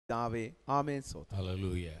பிதாவே, ஆமென்.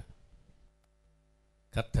 ஹல்லேலூயா.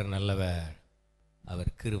 கர்த்தர் நல்லவர், அவர்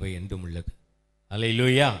கிருபை என்றும் உள்ளது.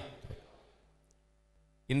 ஹல்லேலூயா.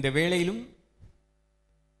 இந்த வேளையிலும்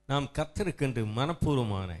நாம் கர்த்தருக்கென்று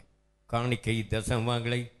மனப்பூர்வமான காணிக்கை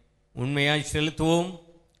தசமங்களை உண்மையாய் செலுத்துவோம்.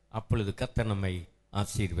 அப்பொழுது கர்த்தர் நம்மை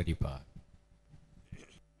ஆசீர்வதிப்பார்.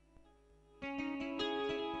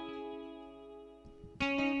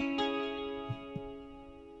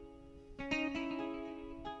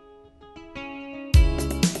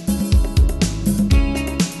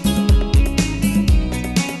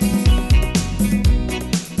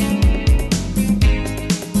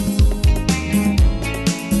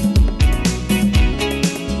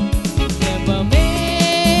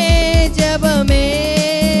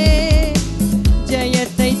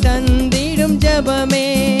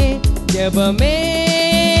 ஜெபமே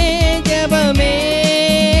ஜெபமே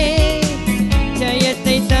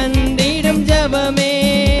ஜெயத்தை தந்திடும் ஜெபமே,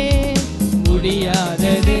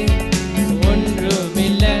 முடியாதது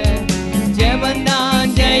ஒன்றுமில்ல,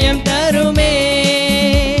 ஜெபந்தான் ஜெயம் தருமே.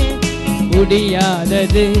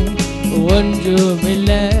 முடியாதது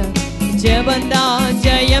ஒன்றுமில்ல, ஜெபந்தான்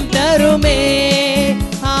ஜெயம் தருமே.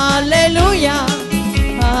 ஹல்லேலூயா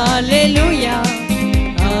ஹல்லேலூயா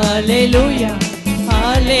ஹல்லேலூயா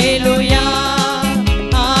Hallelujah,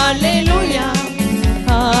 Hallelujah,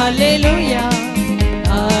 Hallelujah,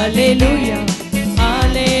 Hallelujah,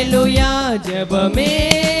 Hallelujah. ஜெபமே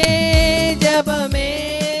ஜெபமே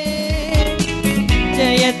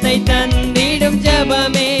ஜெயத்தை தந்திடும்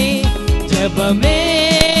ஜெபமே, ஜெபமே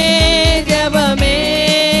ஜெபமே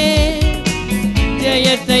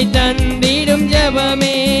ஜெயத்தை தந்திடும்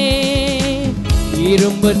ஜெபமே.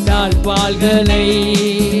 இரும்பு தாழ்பால்களை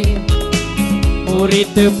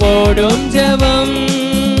முறித்து போடும் ஜெபம்,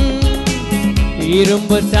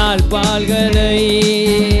 இரும்பு தாழ்பால்களை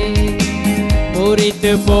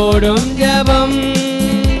முறித்து போடும் ஜெபம்.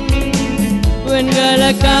 வெண்கல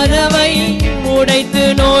கதவை உடைத்து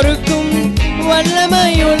நொறுக்கும்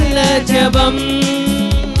வல்லமையுள்ள ஜெபம்,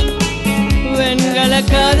 வெண்கல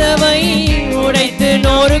கதவை உடைத்து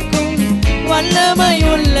நொறுக்கும்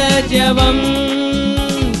வல்லமையுள்ள ஜெபம்.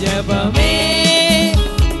 ஜெபமே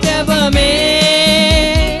ஜெபமே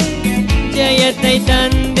ஜெயத்தை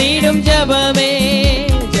தந்திடும் ஜெபமே,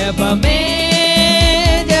 ஜெபமே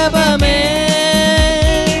ஜெபமே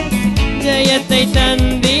ஜெயத்தை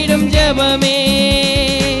தந்திடும் ஜெபமே.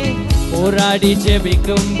 போராடி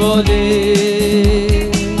ஜெபிக்கும் போது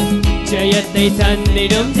ஜெயத்தை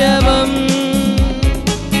தந்திடும் ஜெபம்,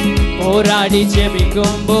 போராடி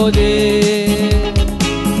ஜெபிக்கும் போது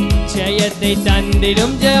ஜெயத்தை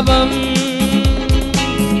தந்திடும் ஜெபம்.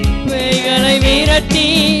 பேய்களை விரட்டி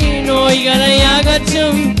நோய்களை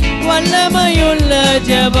அகற்றும் வல்லமையுள்ள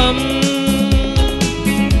ஜெபம்,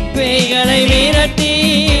 பேய்களை விரட்டி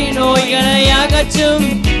நோய்களை அகற்றும்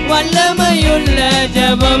வல்லமையுள்ள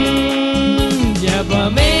ஜெபம்.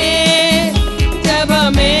 ஜெபமே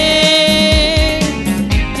ஜெபமே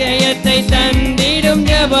ஜெயத்தை தந்திடும்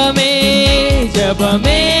ஜெபமே,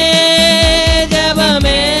 ஜெபமே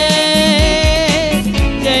ஜெபமே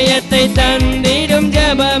ஜெயத்தை தந்திடும்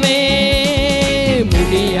ஜெபமே.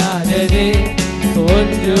 முடியாதது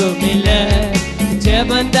ஒன்றுமில்ல,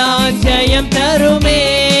 ஜெபந்தான் ஜெயம் தருமே.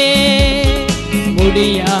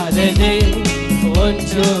 முடியாதது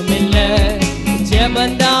ஒன்றுமில்ல,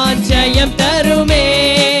 ஜெபந்தான் ஜெயம் தருமே.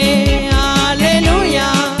 ஹல்லேலூயா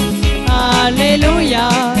ஹல்லேலூயா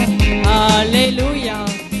ஹல்லேலூயா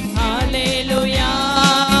ஹல்லேலூயா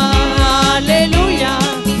ஹல்லேலூயா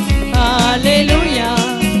ஹல்லேலூயா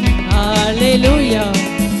ஹல்லேலூயா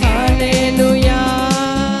ஹல்லேலூயா.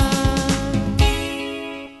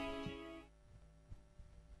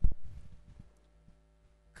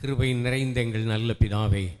 கிருபை நிறைந்த எங்கள் நல்ல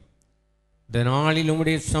பிதாவே, இந்த நாளில்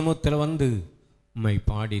உம்முடைய சமூகத்தில் வந்து உம்மை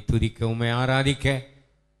பாடி துதிக்க, உம்மை ஆராதிக்க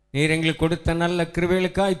நீர் எங்களுக்கு கொடுத்த நல்ல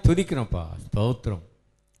கிருபைகளுக்காய் துதிக்கிறோம்ப்பா. ஸ்தோத்திரம்.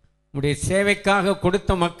 உம்முடைய சேவைக்காக கொடுத்த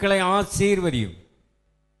மக்களை ஆசீர்வதியும்,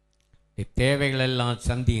 தேவைகள் எல்லாம்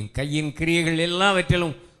சந்தியும், கையின் கிரியைகள்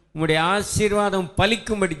எல்லாவற்றிலும் உம்முடைய ஆசீர்வாதம்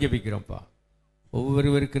பலிக்கும்படி ஜெபிக்கிறோம்ப்பா.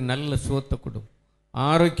 ஒவ்வொருவருக்கு நல்ல சுகத்தை கொடும்,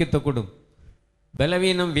 ஆரோக்கியத்தை கொடும்,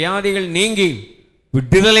 பலவீனம் வியாதிகள் நீங்கி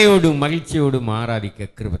விடுதலையோடும் மகிழ்ச்சியோடும் ஆராதிக்க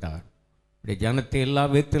கிருபைதான். உடைய ஜனத்தை எல்லா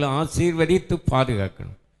விதத்திலும் ஆசீர்வதித்து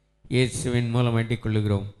பாதுகாக்கணும். இயேசுவின் மூலம் வேண்டிக்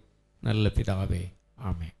கொள்ளுகிறோம் நல்ல பிதாவே,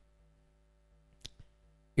 ஆமென்.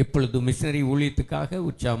 இப்பொழுது மிஷனரி ஊழியத்துக்காக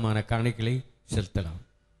உற்சாகமான காணிக்கைகளை செலுத்தலாம்.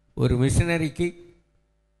 ஒரு மிஷனரிக்கு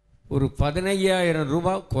ஒரு 15,000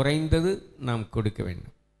 ரூபாய் குறைந்தது நாம் கொடுக்க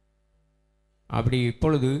வேண்டும். அப்படி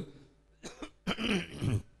இப்பொழுது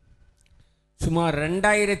சுமார்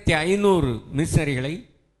 2,500 மிஷனரிகளை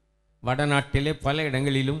வடநாட்டிலே பல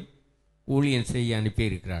இடங்களிலும் ஊழியம் செய்ய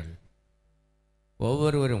அனுப்பியிருக்கிறார்கள்.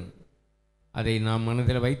 ஒவ்வொருவரும் அதை நாம்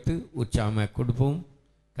மனதில் வைத்து உற்சாகமாக கொடுப்போம்.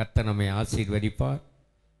 கர்த்தர் நம்மை ஆசீர்வதிப்பார்.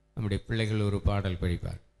 நம்முடைய பிள்ளைகள் ஒரு பாடல்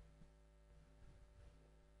படிப்பார்.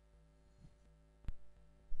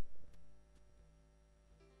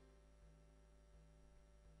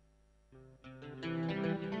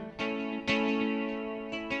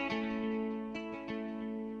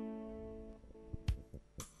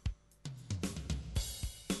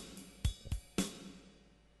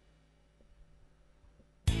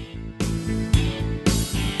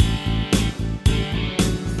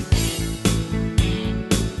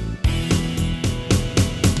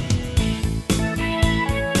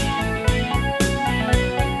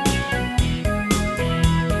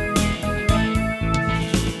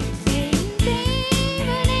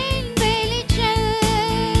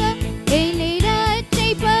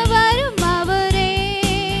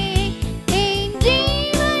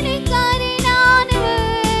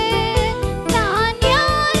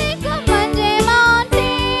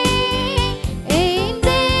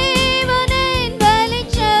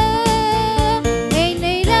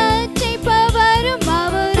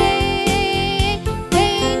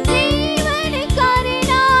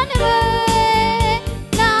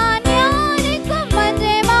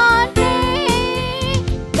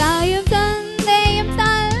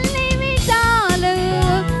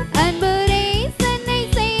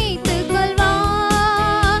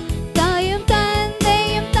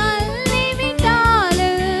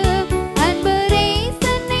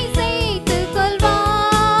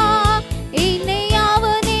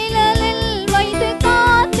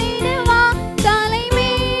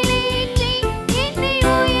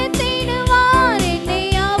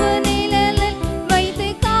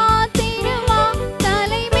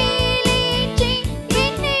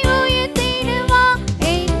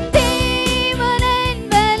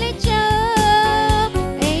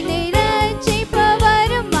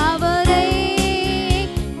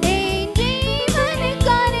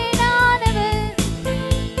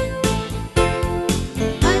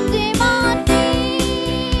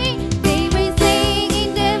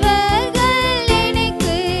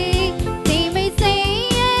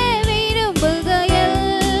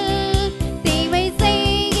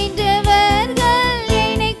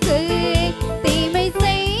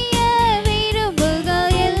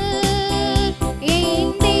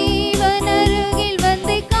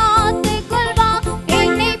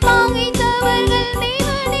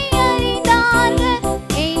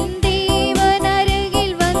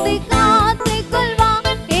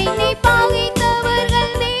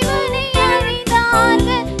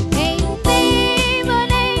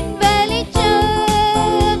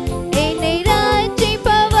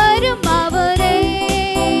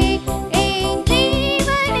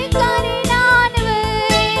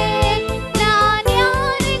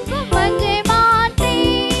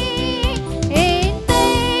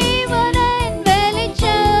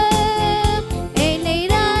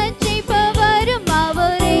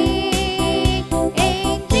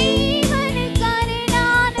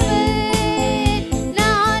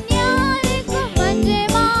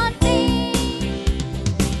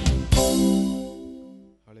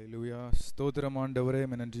 ஸ்தோத்திரம் ஆண்டவரே,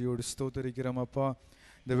 நன்றியோடு ஸ்தோத்தரிக்கிறோம் அப்பா.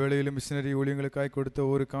 இந்த வேளையிலும் மிஷனரி ஊழியங்களுக்காய் கொடுத்த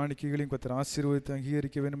ஒவ்வொரு காணிக்கைகளையும் கர்த்தர் ஆசீர்வதித்து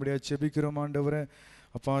அங்கீகரிக்க வேண்டும்படியாக ஜெபிக்கிறோம் ஆண்டவரே.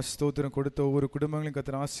 அப்பா ஸ்தோத்திரம், கொடுத்த ஒவ்வொரு குடும்பங்களையும்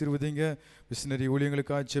கர்த்தர் ஆசீர்வதிங்க. மிஷனரி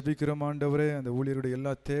ஊழியங்களுக்காக ஜெபிக்கிறோம் ஆண்டவரே. அந்த ஊழியருடைய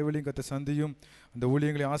எல்லா தேவைகளையும் கர்த்தர் சந்தியும், அந்த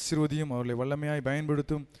ஊழியங்களை ஆசீர்வதியும், அவர்களை வல்லமையாய்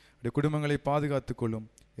பயன்படுத்தும், அவருடைய குடும்பங்களை பாதுகாத்துக் கொள்ளும்.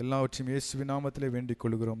 எல்லாவற்றையும் இயேசுவின் நாமத்திலே வேண்டிக்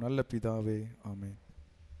கொள்கிறோம் நல்ல பிதாவே, ஆமென்.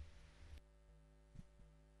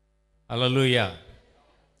 அல்லேலூயா.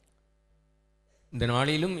 இந்த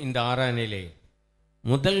நாளிலும் இந்த ஆராதனையிலே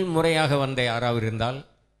முதல் முறையாக வந்த யாராவது இருந்தால்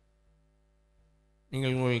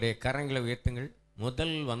நீங்கள் உங்களுடைய கரங்களை உயர்த்துங்கள்.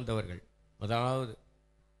 முதல் வந்தவர்கள், முதலாவது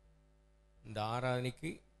இந்த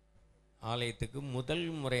ஆராதனைக்கு ஆலயத்துக்கு முதல்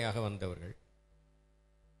முறையாக வந்தவர்கள்.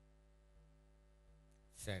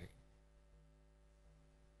 சரி,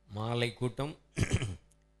 மாலை கூட்டம்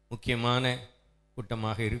முக்கியமான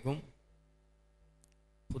கூட்டமாக இருக்கும்.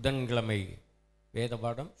 புதன்கிழமை வேத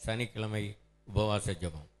பாடம், சனிக்கிழமை உபவாச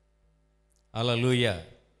ஜெபம். அல்லேலூயா.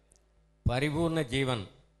 பரிபூர்ண ஜீவன்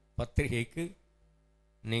பத்திரிகைக்கு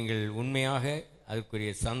நீங்கள் உண்மையாக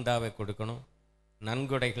அதுக்குரிய சந்தாவை கொடுக்கணும்.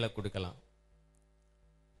 நன்கொடைகளை கொடுக்கலாம்.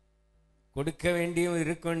 கொடுக்க வேண்டியும்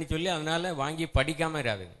இருக்குன்னு சொல்லி அதனால் வாங்கி படிக்காமல்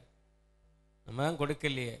இராதுங்க. நம்ம தான்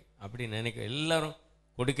கொடுக்கலையே அப்படி நினைக்க, எல்லாரும்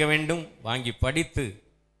கொடுக்க வேண்டும். வாங்கி படித்து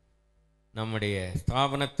நம்முடைய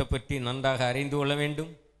ஸ்தாபனத்தை பற்றி நன்றாக அறிந்து கொள்ள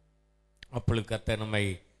வேண்டும். அப்பொழுது கர்த்தர் நம்மை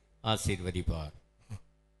ஆசீர்வதிப்பார்.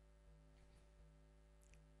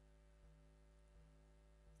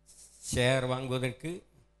 ஷேர் வாங்குவதற்கு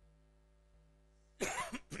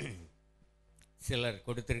சிலர்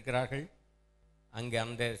கொடுத்திருக்கிறார்கள். அங்கே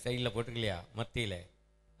அந்த சைடில் போட்டிருக்கலையா, மத்தியில்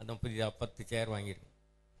அதான் புதிதாக 10 சேர் வாங்கியிருக்கோம்.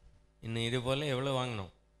 இன்னும் இது போல் எவ்வளோ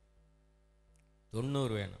வாங்கினோம்?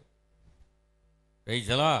 90 வேணும்.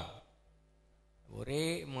 ரைசலா ஒரே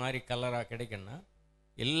மாதிரி கலராக கிடைக்குன்னா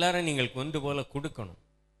எல்லாரும் நீங்கள் கொண்டு போல கொடுக்கணும்.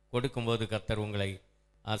 கொடுக்கும்போது கர்த்தர் உங்களை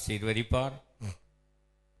ஆசீர்வதிப்பார்.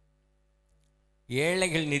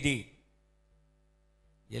 ஏழைகள் நிதி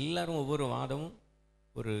எல்லாரும் ஒவ்வொரு மாதமும்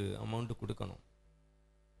ஒரு அமௌண்ட்டு கொடுக்கணும்.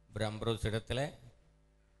 பிரம்ப்ரோஸ் இடத்துல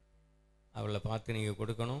அவளை பார்த்து நீங்கள்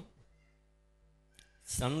கொடுக்கணும்.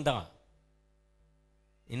 சந்தா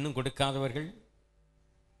இன்னும் கொடுக்காதவர்கள்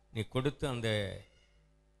நீ கொடுத்து அந்த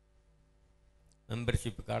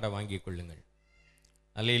மெம்பர்ஷிப் கார்டை வாங்கி கொள்ளுங்கள்.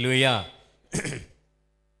 அல்லேலூயா.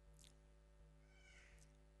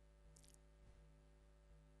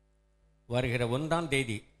 வருகிற 1ஆம்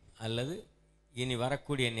தேதி அல்லது இனி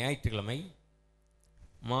வரக்கூடிய ஞாயிற்றுக்கிழமை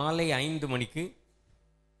மாலை 5 மணிக்கு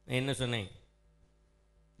என்ன சொன்னேன்,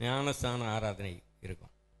 ஞானஸ்தான ஆராதனை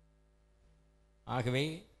இருக்கும். ஆகவே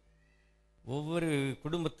ஒவ்வொரு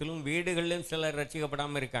குடும்பத்திலும் வீடுகளிலும் சிலர்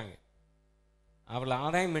ரட்சிக்கப்படாமல் இருக்காங்க. அவளை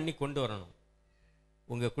ஆதாயம் பண்ணி கொண்டு வரணும்.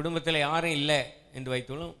 உங்கள் குடும்பத்தில் யாரும் இல்லை என்று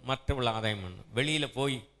வைத்தாலும் மற்றவளை ஆதாயம் பண்ணணும். வெளியில்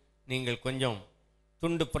போய் நீங்கள் கொஞ்சம்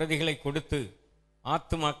துண்டு பிரதிகளை கொடுத்து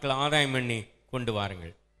ஆத்துமாக்களை ஆதாயம் பண்ணி கொண்டு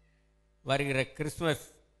வாருங்கள். வருகிற கிறிஸ்துமஸ்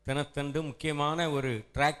தினத்தன்று முக்கியமான ஒரு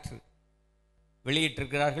டிராக்டர்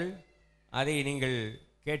வெளியிட்டிருக்கிறார்கள். அதை நீங்கள்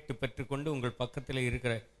கேட்டு பெற்றுக்கொண்டு உங்கள் பக்கத்தில்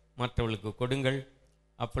இருக்கிற மற்றவர்களுக்கு கொடுங்கள்.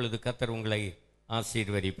 அப்பொழுது கர்த்தர் உங்களை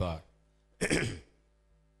ஆசீர்வதிப்பார்.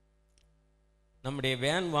 நம்முடைய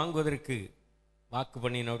வேன் வாங்குவதற்கு வாக்கு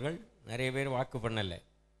பண்ணினவர்கள் நிறைய பேர் வாக்கு பண்ணலை.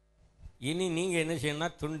 இனி நீங்கள் என்ன செய்யணும்னா,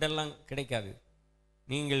 துண்டெல்லாம் கிடைக்காது.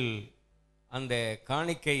 நீங்கள் அந்த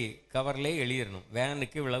காணிக்கை கவர்லேயே எழுதிடணும்.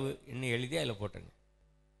 வேனுக்கு இவ்வளவு இன்னும் எழுதி அதில் போட்டுருங்க.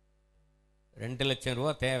 2 லட்சம்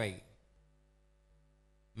ரூபா தேவை.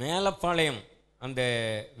 மேலப்பாளையம் அந்த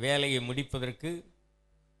வேலையை முடிப்பதற்கு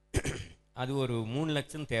அது ஒரு 3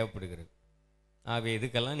 லட்சம் தேவைப்படுகிறது. ஆகவே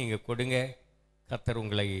இதுக்கெல்லாம் நீங்கள் கொடுங்க. கர்த்தர்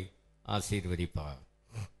உங்களை ஆசீர்வதிப்பார்.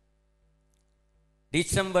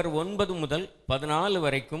 டிசம்பர் 9 முதல் 14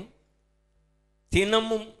 வரைக்கும்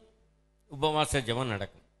தினமும் உபவாச ஜெபம்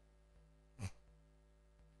நடக்கும்.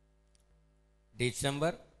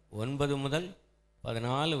 டிசம்பர் 9 முதல்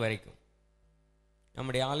 14 வரைக்கும்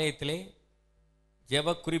நம்முடைய ஆலயத்திலே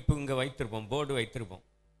ஜெப குறிப்பு இங்கே வைத்திருப்போம், போர்டு வைத்திருப்போம்.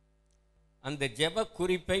 அந்த ஜெப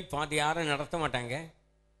குறிப்பை பாதி யாரும் நடத்த மாட்டாங்க,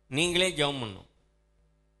 நீங்களே ஜெபம் பண்ணணும்.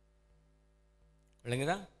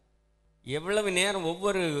 இல்லைங்கதா? எவ்வளவு நேரம்?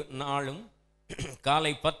 ஒவ்வொரு நாளும்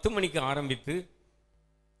காலை 10 மணிக்கு ஆரம்பித்து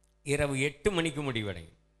இரவு 8 மணிக்கு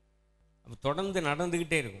முடிவடையும். அப்போ தொடர்ந்து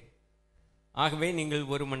நடந்துக்கிட்டே இருக்கும். ஆகவே நீங்கள்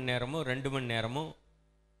 1 மணி நேரமோ 2 மணி நேரமோ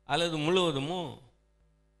அல்லது முழுவதுமோ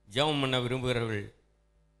ஜெபம் பண்ண விரும்புகிறவர்கள்,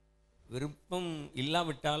 விருப்பம்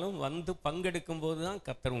இல்லாவிட்டாலும் வந்து பங்கெடுக்கும் போது தான்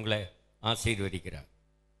கர்த்தர் உங்களை ஆசீர்வதிக்கிறார்.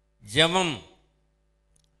 ஜெபம்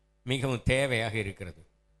மிகவும் தேவையாக இருக்கிறது.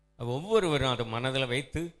 ஒவ்வொருவரும் அதை மனதில்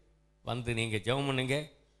வைத்து வந்து நீங்கள் ஜெபம் பண்ணுங்க.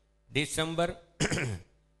 டிசம்பர்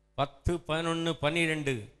 10, 11,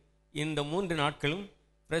 12 இந்த 3 நாட்களும்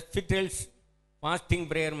பிரஸ்பிட்டல்ஸ் ஃபாஸ்டிங்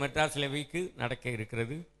பிரேயர் மெட்ராஸில் வைக்கு நடக்க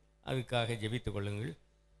இருக்கிறது. அதுக்காக ஜெபித்துக் கொள்ளுங்கள்.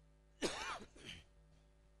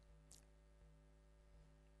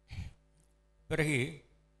 பிறகு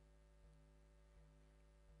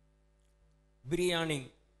பிரியாணி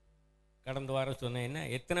கடந்த வாரம் சொன்னேன். என்ன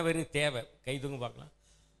எத்தனை பேருக்கு தேவை? கை தூங்க பார்க்கலாம்.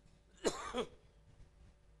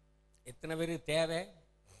 எத்தனை பேருக்கு தேவை?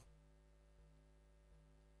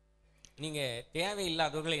 நீங்கள்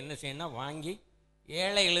தேவையில்லாதவர்களை என்ன செய்யணும்னா வாங்கி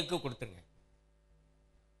ஏழைகளுக்கு கொடுத்துருங்க.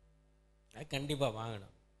 அது கண்டிப்பாக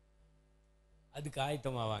வாங்கணும். அதுக்கு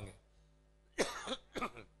ஆயத்தமாக வாங்க.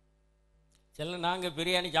 சில நாங்கள்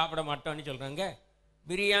பிரியாணி சாப்பிட மாட்டோம்னு சொல்கிறாங்க.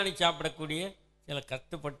 பிரியாணி சாப்பிடக்கூடிய சில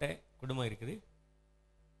கஷ்டப்பட்ட குடும்பம் இருக்குது.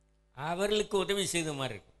 அவர்களுக்கு உதவி செய்த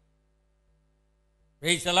மாதிரி இருக்கும்.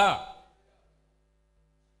 வைசலா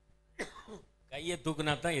கையை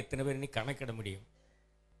தூக்குனா தான் எத்தனை பேர் நீ கணக்கிட முடியும்.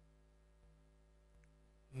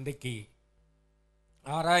 இன்றைக்கு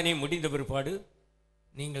ஆராதனை முடிந்த பிற்பாடு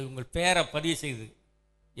நீங்கள் உங்கள் பேரை பதிவு செய்து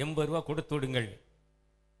 80 ரூபா கொடுத்து விடுங்கள்.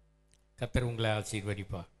 கர்த்தர் உங்களை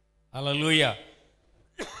ஆசீர்வதிப்பார். அல்லேலூயா.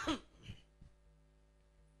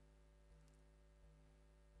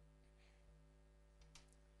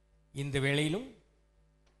 இந்த வேளையிலும்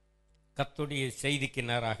கர்த்தருடைய செய்திக்கு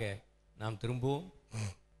நேராக நாம் திரும்புவோம்.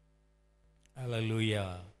 அல்லேலூயா.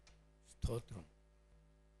 ஸ்தோத்திரம்.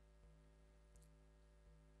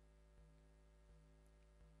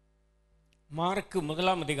 மார்க்கு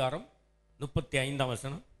 1-ம் அதிகாரம் 35-ம்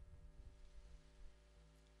வசனம்.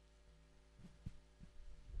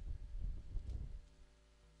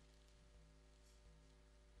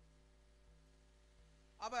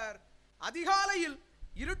 அவர் அதிகாலையில்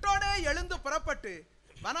இருட்டோடே எழுந்து புறப்பட்டு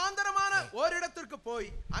வனாந்தரமான ஓரிடத்திற்கு போய்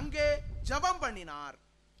அங்கே ஜெபம் பண்ணினார்.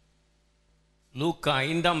 லூக்கா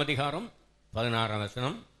 5ஆம் அதிகாரம் 16ஆம்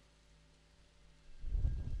வசனம்.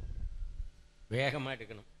 வேகமா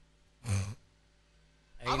எடுக்கணும்.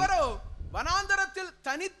 அவரோ வனாந்தரத்தில்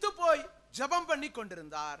தனித்து போய் ஜெபம் பண்ணி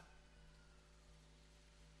கொண்டிருந்தார்.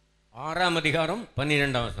 6ஆம் அதிகாரம்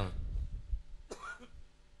 12ஆம் வசனம்.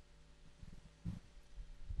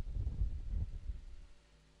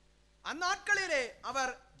 அந்நாட்களிலே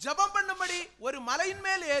அவர் ஜெபம் பண்ணும்படி ஒரு மலையின்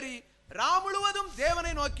மேல் ஏறி ரா முழுவதும்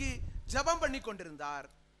தேவனை நோக்கி ஜெபம் பண்ணி கொண்டிருந்தார்.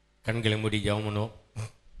 கண்களை மூடி ஜெபம் பண்ணுவோம்.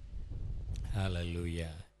 ஹல்லேலூயா.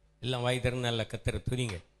 எல்லாம் வாய் திறந்து நல்ல கர்த்தரை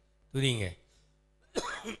துதிங்க துதிங்க.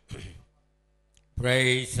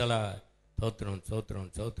 Praise the Lord. ஸ்தோத்திரம்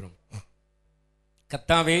ஸ்தோத்திரம் ஸ்தோத்திரம்.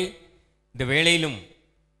 கர்த்தாவே, இந்த வேளையிலும்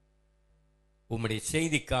உம்முடைய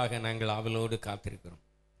செய்திக்காக நாங்கள் ஆவலோடு காத்திருக்கிறோம்.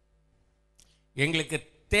 எங்களுக்கு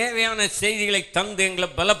தேவையான செய்திகளை தந்து எங்களை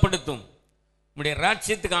பலப்படுத்தும். உம்முடைய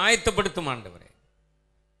ராஜ்யத்துக்கு ஆயத்தப்படுத்தும் ஆண்டவரே.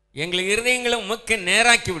 எங்களை இருதயங்களை உமக்கு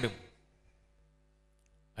நேராக்கி விடும்.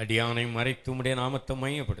 அடியானை மறைத்து உம்முடைய நாமத்தை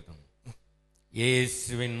மையப்படுத்தும்.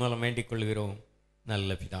 இயேசுவின் மூலம் வேண்டிக் கொள்கிறோம்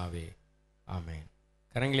நல்ல பிதாவே, ஆமென்.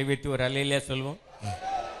 கரங்களை வைத்து ஒரு அல்லேலூயா சொல்வோம்.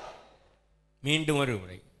 மீண்டும் ஒரு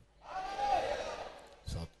முறை.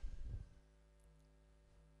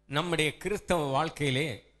 நம்முடைய கிறிஸ்தவ வாழ்க்கையிலே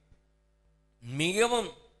மிகவும்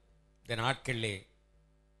இந்த நாட்களிலே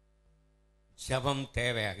ஜெபம்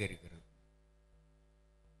தேவையாக இருக்கிறது.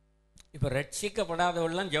 இப்போ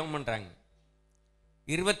ரட்சிக்கப்படாதவெல்லாம் ஜெபம் பண்ணுறாங்க.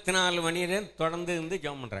 24 மணி நேரம் தொடர்ந்து இருந்து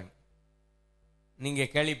ஜெபம் பண்ணுறாங்க.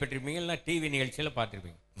 நீங்கள் கேள்விப்பட்டிருப்பீங்க, இல்லை டிவி நிகழ்ச்சியில்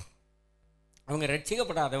பார்த்துருப்பீங்க. அவங்க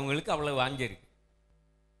ரட்சிக்கப்படாதவங்களுக்கு அவ்வளவு வாஞ்சி இருக்கு.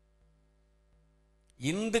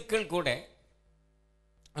 இந்துக்கள் கூட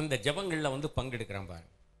அந்த ஜெபங்களில் வந்து பங்கெடுக்கிறான் பாருங்க.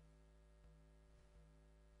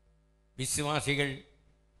 விசுவாசிகள்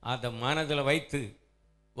அதை மனதில் வைத்து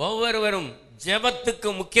ஒவ்வொருவரும் ஜெபத்துக்கு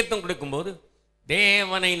முக்கியத்துவம் கொடுக்கும்போது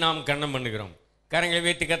தேவனை நாம் கனம் பண்ணுகிறோம். கரங்களை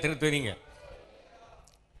வைத்து கர்த்தரை துதிங்க.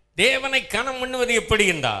 தேவனை கனம் பண்ணுவது எப்படி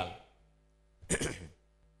என்றால்,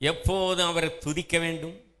 எப்போதும் அவரை துதிக்க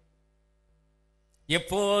வேண்டும்,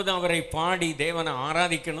 எப்போதும் அவரை பாடி தேவனை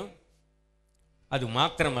ஆராதிக்கணும். அது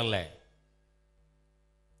மாத்திரமல்ல,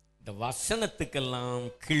 இந்த வசனத்துக்கெல்லாம்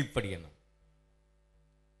கீழ்ப்படியணும்.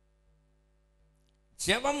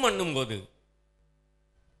 ஜெபம் பண்ணும்போது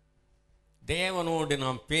தேவனோடு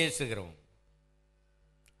நாம் பேசுகிறோம்.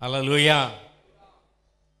 அல்லேலூயா.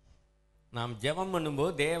 நாம் ஜெபம்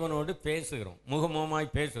பண்ணும்போது தேவனோடு பேசுகிறோம்,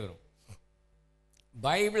 முகமுகமாய் பேசுகிறோம்.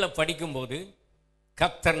 பைபிளை படிக்கும்போது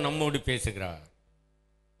கர்த்தர் நம்மோடு பேசுகிறார்.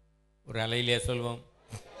 ஒரு அலையிலே சொல்வோம்.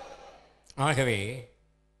 ஆகவே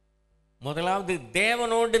முதலாவது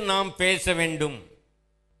தேவனோடு நாம் பேச வேண்டும்.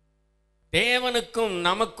 தேவனுக்கும்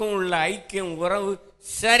நமக்கும் உள்ள ஐக்கியம், உறவு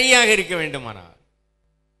சரியாக இருக்க வேண்டுமானால்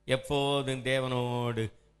எப்போதும் தேவனோடு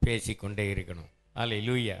பேசிக்கொண்டே இருக்கணும்.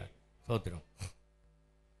 அல்லேலூயா. ஸ்தோத்திரம்.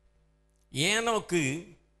 ஏனோக்கு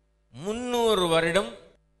 300 வருடம்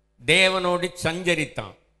தேவனோடு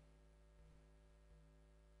சஞ்சரித்தான்.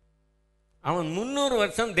 அவன் 300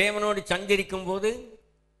 வருஷம் தேவனோடு சஞ்சரிக்கும் போது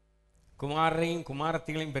குமாரரையும்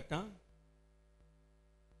குமாரத்திகளையும் பெற்றான்.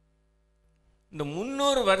 இந்த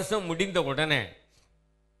 300 வருஷம் முடிந்த உடனே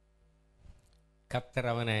கர்த்தர்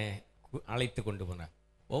அவனை அழைத்து கொண்டு போனார்.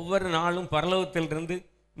 ஒவ்வொரு நாளும் பரலோகத்திலிருந்து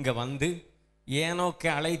இங்கே வந்து ஏனோக்கை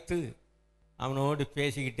அழைத்து அவனோடு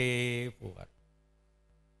பேசிக்கிட்டே போவார்.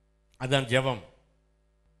 அதுதான் ஜெபம்.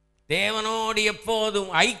 தேவனோடு எப்போதும்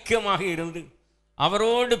ஐக்கியமாக இருந்து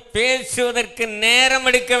அவரோடு பேசுவதற்கு நேரம்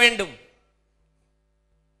எடுக்க வேண்டும்.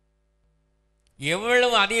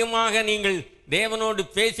 எவ்வளவு அதிகமாக நீங்கள் தேவனோடு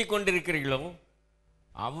பேசிக் கொண்டிருக்கிறீர்களோ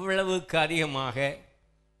அவ்வளவுக்கு அதிகமாக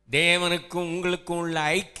தேவனுக்கும் உங்களுக்கும் உள்ள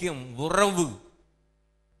ஐக்கியம், உறவு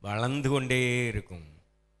வளர்ந்து கொண்டே இருக்கும்.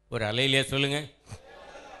 ஒரு அலையிலே சொல்லுங்க.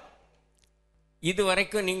 இது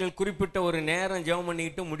வரைக்கும் நீங்கள் குறிப்பிட்ட ஒரு நேரம் ஜெபம்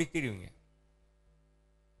பண்ணிக்கிட்டு முடித்திடுவீங்க,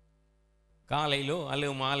 காலையிலோ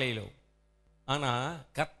அல்லது மாலையிலோ. ஆனால்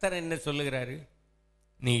கர்த்தர் என்ன சொல்லுகிறாரு?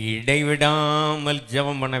 நீ இடைவிடாமல்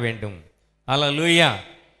ஜெபம் பண்ண வேண்டும். அல்லேலூயா.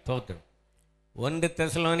 ஸ்தோத்திரம். 1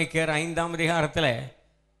 தெசலோனிக்கேயர் 5ஆம் அதிகாரத்தில்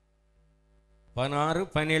 16,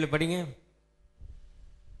 17 படிங்க.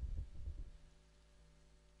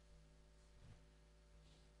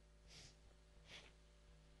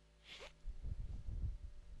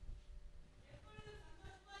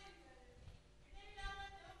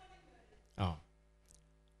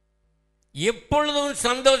 எப்பொழுதும்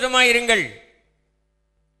சந்தோஷமாயிருங்கள்,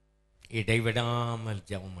 இடைவிடாமல்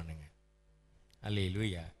ஜெபம் பண்ணுங்க.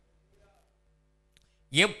 அல்லேலூயா.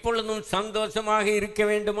 எப்பொழுதும் சந்தோஷமாக இருக்க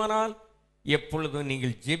வேண்டுமானால் எப்பொழுதும்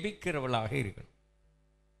நீங்கள் ஜெபிக்கிறவளாக இருக்கணும்.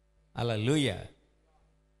 அல்லேலூயா.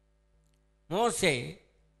 மோசே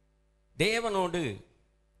தேவனோடு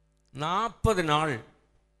 40 நாள்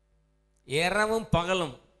இரவும்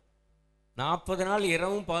பகலும் 40 நாள்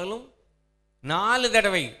இரவும் பகலும் 4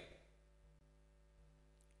 தடவை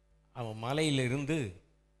அவன் மலையிலிருந்து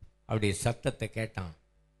அவருடைய சத்தத்தை கேட்டான்.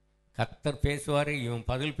 கர்த்தர் பேசுவார், இவன்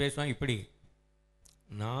பதில் பேசுவான். இப்படி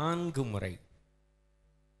 4 முறை.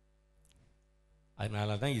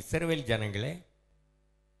 அதனால தான் இஸ்ரவேல் ஜனங்களே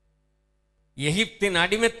எகிப்தின்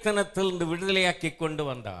அடிமைத்தனத்திலிருந்து விடுதலையாக்கி கொண்டு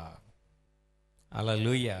வந்தார்.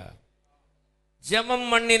 அல்லேலூயா. ஜெபம்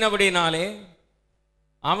பண்ணினபடினாலே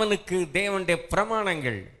அவனுக்கு தேவனுடைய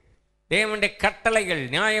பிரமாணங்கள், தேவனுடைய கட்டளைகள்,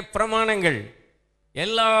 நியாய பிரமாணங்கள்,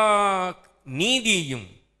 எல்லா நீதியையும்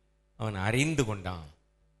அவன் அறிந்து கொண்டான்.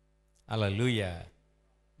 அல்லேலூயா.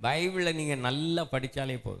 பைபிளை நீங்கள் நல்லா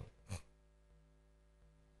படித்தாலே போதும்.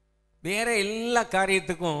 வேற எல்லா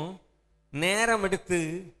காரியத்துக்கும் நேரம் எடுத்து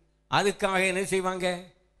அதுக்காக என்ன செய்வாங்க?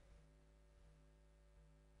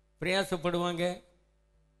 பிரயாசப்படுவாங்க.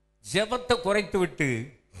 ஜெபத்தை குறைத்து விட்டு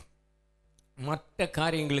மற்ற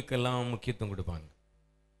காரியங்களுக்கெல்லாம் முக்கியத்துவம் கொடுப்பாங்க.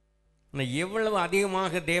 ஆனால் எவ்வளவு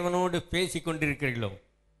அதிகமாக தேவனோடு பேசி கொண்டிருக்கிறீர்களோ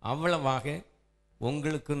அவ்வளவாக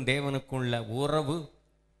உங்களுக்கும் தேவனுக்குள்ள உறவு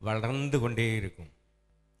வளர்ந்து கொண்டே இருக்கும்.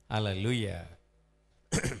 அல்லேலூயா.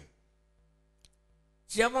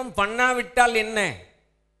 ஜெபம் பண்ணாவிட்டால் என்ன?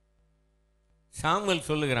 சாமுவேல்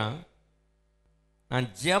சொல்லுகிறான், நான்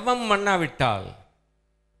ஜெபம் பண்ணாவிட்டால்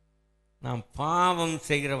நான் பாவம்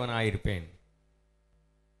செய்கிறவனாயிருப்பேன்.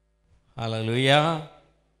 அல்லேலூயா.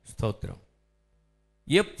 ஸ்தோத்திரம்.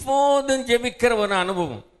 எப்போதும் ஜெபிக்கிற ஒரு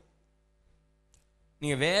அனுபவம்.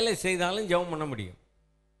 நீங்க வேலை செய்தாலும் ஜெபம் பண்ண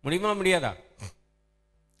முடியுமா? முடியாதா?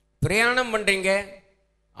 பிரயாணம் பண்றீங்க,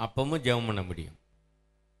 அப்பவும் ஜெபம் பண்ண முடியும்.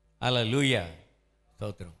 அல்லேலூயா.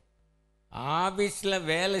 ஸ்தோத்திரம். ஆபீஸில்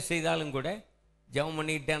வேலை செய்தாலும் கூட ஜெபம்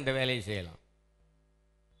பண்ணிக்கிட்டே அந்த வேலையை செய்யலாம்.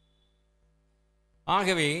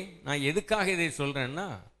 ஆகவே நான் எதுக்காக இதை சொல்றேன்னா,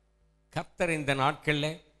 கர்த்தர் இந்த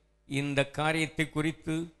நாட்களில் இந்த காரியத்தை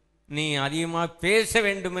குறித்து நீ அதிகமாக பேச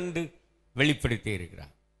வேண்டும் என்று வெளிப்படுத்தி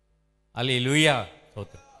இருக்கிறார். அல்லேலூயா.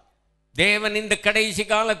 ஸ்தோத்திரம். தேவன் இந்த கடைசி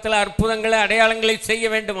காலத்தில் அற்புதங்களை, அடையாளங்களை செய்ய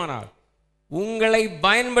வேண்டுமானால், உங்களை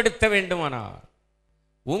பயன்படுத்த வேண்டுமானால்,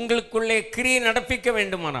 உங்களுக்குள்ளே கிரியை நடப்பிக்க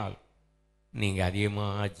வேண்டுமானால் நீங்கள்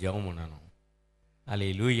அதிகமாக ஜெபம் பண்ணணும்.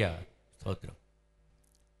 அல்லேலூயா. ஸ்தோத்திரம்.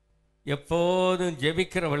 எப்போதும்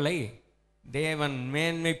ஜெபிக்கிறவளை தேவன்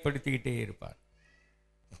மேன்மைப்படுத்திக்கிட்டே இருப்பார்.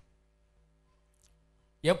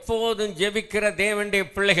 எப்போதும் ஜெபிக்கிற தேவனுடைய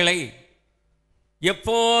பிள்ளைகளை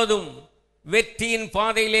எப்போதும் வெற்றியின்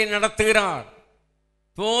பாதையிலே நடத்துகிறார்.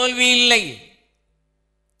 தோல்வி இல்லை.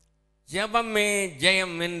 ஜெபமே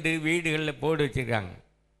ஜெயம் என்று வீடுகளில் போட்டு வச்சிருக்காங்க.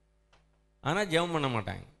 ஆனால் ஜெபம் பண்ண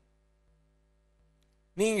மாட்டாங்க.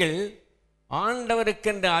 நீங்கள்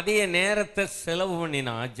ஆண்டவருக்கென்று அதிக நேரத்தை செலவு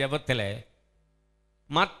பண்ணினா ஜெபத்தில்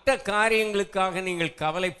மற்ற காரியங்களுக்காக நீங்கள்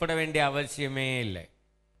கவலைப்பட வேண்டிய அவசியமே இல்லை.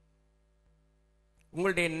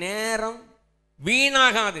 உங்களுடைய நேரம்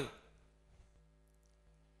வீணாகாது.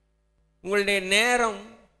 உங்களுடைய நேரம்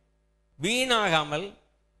வீணாகாமல்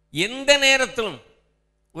எந்த நேரத்திலும்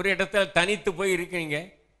ஒரு இடத்துல தனித்து போய் இருக்கீங்க,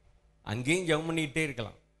 அங்கேயும் ஜெபம் பண்ணிக்கிட்டே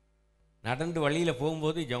இருக்கலாம். நடந்து வழியில்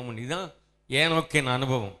போகும்போது ஜெபம் பண்ணி தான் ஏனோக்கின்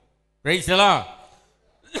அனுபவம். ரைசலா.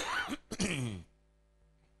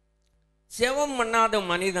 ஜெபம் பண்ணாத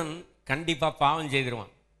மனிதன் கண்டிப்பாக பாவம்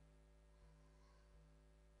செய்திருவான்.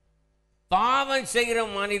 பாவம் செய்கிற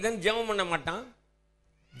மனிதன் ஜெபம் பண்ண மாட்டான்.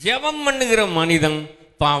 ஜெபம் பண்ணுகிற மனிதன்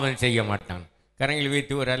பாவம் செய்ய மாட்டான். கரங்களை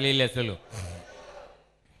வைத்து ஒரு அல்லேலூயா சொல்லு.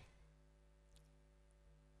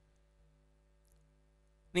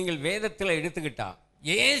 நீங்கள் வேதத்தில் எடுத்துக்கிட்டா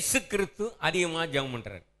இயேசு கிறிஸ்து அதிகமாக ஜெபம்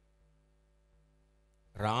பண்றார்.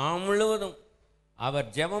 முழுவதும் அவர்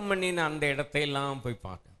ஜெபம் பண்ணின அந்த இடத்தையெல்லாம் போய்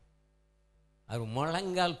பார்த்தேன். அவர்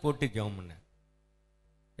முழங்கால் போட்டு ஜெபம் பண்ணார்.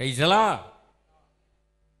 ரைசலா.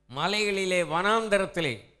 மலைகளிலே,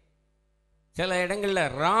 வனாந்தரத்திலே, சில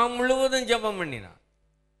இடங்களில் முழுவதும் ஜெபம் பண்ணினார்.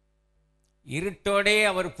 இருட்டோடே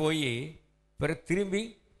அவர் போய் பிறகு திரும்பி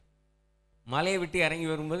மலையை விட்டு இறங்கி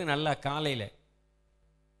வரும்போது நல்லா காலையில்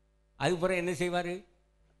அதுக்கப்புறம் என்ன செய்வார்?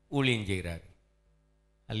 ஊழியம் செய்கிறார்.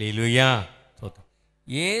 அல்லேலூயா.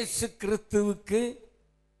 இயேசு கிறிஸ்துவுக்கு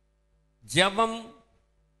ஜெபம்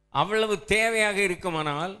அவ்வளவு தேவையாக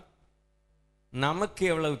இருக்குமானால் நமக்கு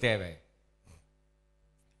எவ்வளவு தேவை?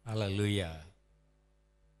 அல்லேலூயா.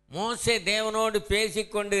 மோசே தேவனோடு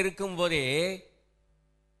பேசிக்கொண்டு இருக்கும் போதே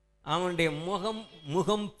அவனுடைய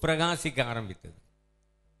முகம் பிரகாசிக்க ஆரம்பித்தது.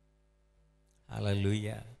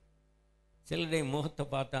 அல்லேலூயா. சிலருடைய முகத்தை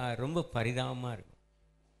பார்த்தா ரொம்ப பரிதாபமாக இருக்கும்.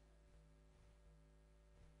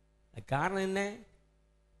 காரணம் என்ன?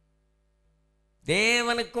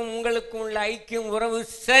 தேவனுக்கும் உங்களுக்கும் உள்ள ஐக்கியம், உறவு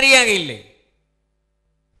சரியாக இல்லை.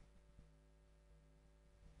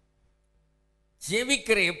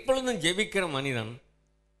 எப்பொழுதும் ஜெபிக்கிற மனிதன்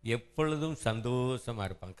எப்பொழுதும் சந்தோஷமா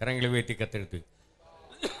இருப்பான். கரங்களை வேட்டி கத்தெடுத்து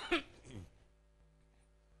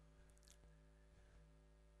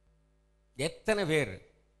எத்தனை பேர்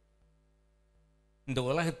இந்த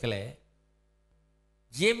உலகத்தில்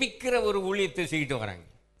ஜெபிக்கிற ஒரு ஊழியத்தை செய்யிட்டு வராங்க?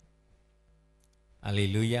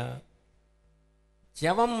 அல்லேலூயா.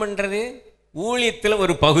 ஜெபம் பண்றது ஊழியத்தில்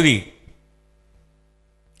ஒரு பகுதி.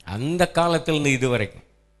 அந்த காலத்திலிருந்து இதுவரைக்கும்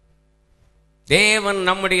தேவன்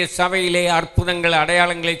நம்முடைய சபையிலே அற்புதங்கள்,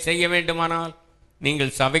 அடையாளங்களை செய்ய வேண்டுமானால்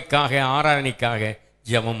நீங்கள் சபைக்காக, ஆராதனைக்காக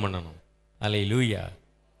ஜெபம் பண்ணணும். அல்லேலூயா.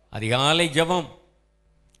 அதிகாலை ஜெபம்,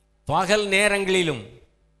 பகல் நேரங்களிலும்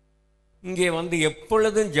இங்கே வந்து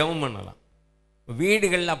எப்பொழுதும் ஜெபம் பண்ணலாம்.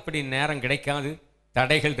 வீடுகளில் அப்படி நேரம் கிடைக்காது,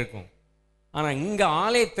 தடைகள் இருக்கும். ஆனால் இங்கே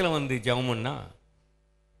ஆலயத்தில் வந்து ஜெபம் பண்ணால்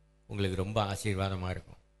உங்களுக்கு ரொம்ப ஆசீர்வாதமாக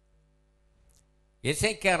இருக்கும்.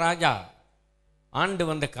 எசேக்கியா ராஜா ஆண்டு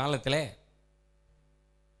வந்த காலத்தில்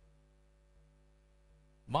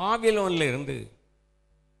பாபிலோனில் இருந்து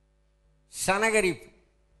சனகரிப்பு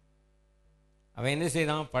அவன் என்ன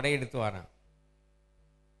செய்தான்? படையெடுத்து வரான்.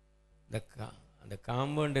 அந்த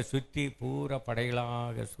காம்பவுண்டை சுற்றி பூரா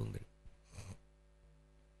படைகளாக சூழ்ந்து.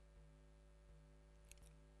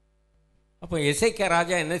 அப்போ எசேக்கியா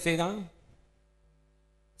ராஜா என்ன செய்தான்?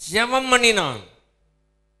 ஜெபம் பண்ணினான்.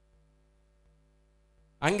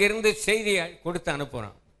 அங்கிருந்து செய்தி கொடுத்து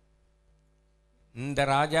அனுப்புறான். இந்த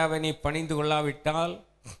ராஜாவை நீ பணிந்து கொள்ளாவிட்டால்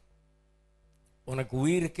உனக்கு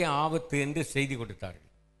உயிருக்கே ஆபத்து என்று செய்தி கொடுத்தார்கள்.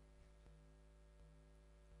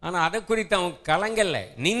 ஆனால் அதை குறித்து அவன் கலங்கல்ல,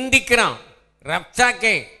 நிந்திக்கிறான்.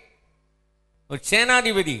 ரப்சாக்கே ஒரு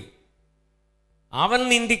சேனாதிபதி, அவன்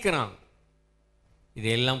நிந்திக்கிறான்.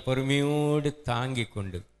 இதையெல்லாம் பொறுமையோடு தாங்கி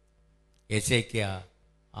கொண்டு எசேக்கியா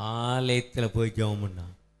ஆலயத்தில் போய் ஜெபம்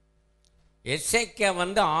பண்ணான். எசேக்கியா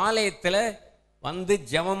வந்து ஆலயத்தில் வந்து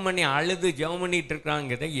ஜெபம் பண்ணி அழுது ஜெபம் பண்ணிட்டு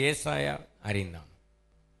இருக்கிறாங்கிறத ஏசாயா அறிந்தான்.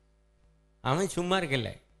 அவன் சும்மா இருக்கல,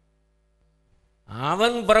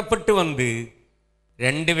 அவன் புறப்பட்டு வந்து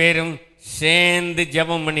 2 பேரும் சேர்ந்து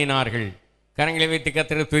ஜெபம் பண்ணினார்கள். கரங்களை வைத்து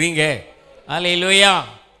கர்த்தரை துதிங்க. அல்லேலூயா.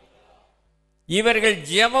 இவர்கள்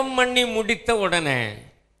ஜெபம் பண்ணி முடித்த உடனே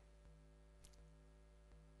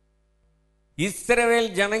இஸ்ரவேல்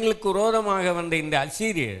ஜனங்களுக்கு விரோதமாக வந்த இந்த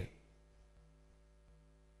அசீரியர்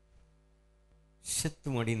செத்து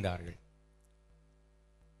மடிந்தார்கள்.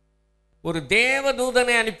 ஒரு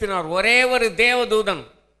தேவதூதனை அனுப்பினார். ஒரே ஒரு தேவதூதன்.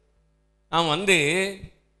 அவன் வந்து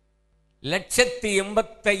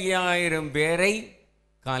 1,85,000 பேரை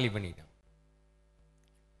காலி பண்ணிட்டான்.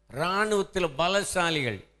 இராணுவத்தில்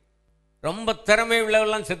பலசாலிகள், ரொம்ப திறமை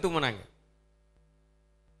உள்ளவெல்லாம் செத்து போனாங்க.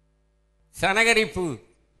 சனகரிப்பு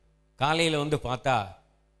காலையில் வந்து பார்த்தா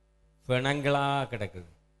பிணங்களா கிடக்குது.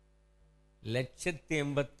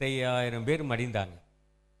 1,85,000 பேர் மடிந்தாங்க.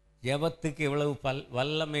 ஜெபத்துக்கு எவ்வளவு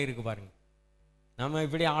வல்லமை இருக்கு பாருங்க. நம்ம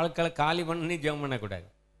இப்படி ஆட்களை காலி பண்ணி ஜெபம் பண்ணக்கூடாது.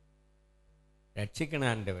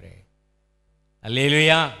 ரட்சிக்கணும் ஆண்டவரே.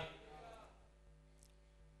 அல்லேலூயா.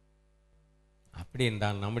 அப்படி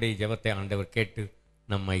என்றால் நம்முடைய ஜெபத்தை ஆண்டவர் கேட்டு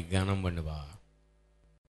நம்மை கனம் பண்ணுவார்.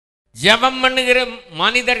 ஜெபம் பண்ணுகிற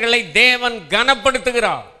மனிதர்களை தேவன்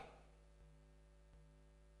கனப்படுத்துகிறார்.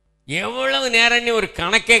 எவ்வளவு நேரம் ஒரு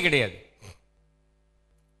கணக்கே கிடையாது.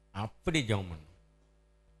 அப்படி ஜெபம் பண்ணணும்.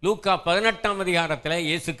 லூக்கா 18ஆம் அதிகாரத்தில்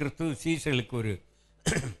இயேசு கிறிஸ்து சீசர்களுக்கு ஒரு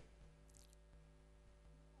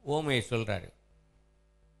ஓமையை சொல்றாரு.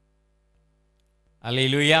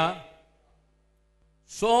 அல்லேலூயா.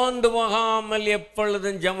 சோர்ந்து போகாமல்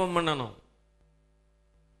எப்பொழுதும் ஜெபம் பண்ணணும்.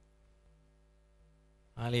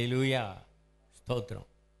 அல்லேலூயா. ஸ்தோத்திரம்.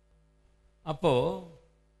 அப்போ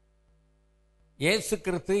இயேசு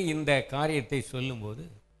கிறிஸ்து இந்த காரியத்தை சொல்லும்போது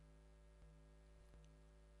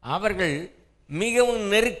அவர்கள் மிகவும்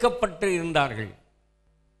நெருக்கப்பட்டு இருந்தார்கள்.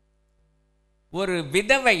 ஒரு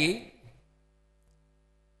விதவை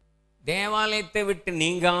தேவாலயத்தை விட்டு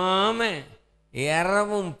நீங்காம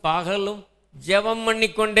இரவும் பகலும் ஜெபம்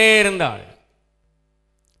பண்ணிக்கொண்டே இருந்தாள்.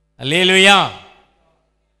 அல்லேலூயா.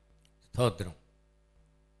 ஸ்தோத்திரம்.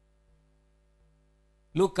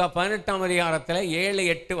 லூக்கா 18ஆம் அதிகாரத்தில்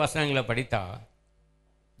 7-8 வசனங்களை படித்தா,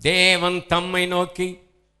 தேவன் தம்மை நோக்கி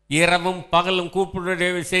இரவும் பகலும் கூப்பிடுற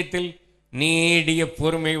விஷயத்தில் நீடிய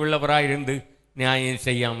பொறுமை உள்ளவராயிருந்து நியாயம்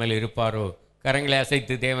செய்யாமல் இருப்பாரோ? கரங்களை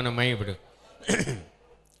அசைத்து தேவனை மையப்படும்.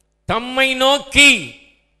 தம்மை நோக்கி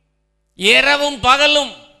இரவும்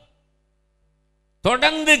பகலும்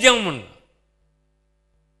தொடர்ந்து ஜெபம்.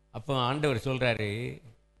 அப்போ ஆண்டவர் சொல்றாரு,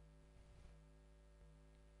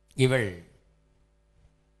 இவள்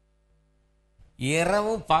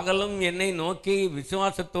இரவும் பகலும் என்னை நோக்கி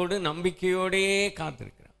விசுவாசத்தோடு நம்பிக்கையோடே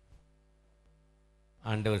காத்திருக்கிறான்.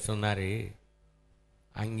 ஆண்டவர் சொன்னாரு,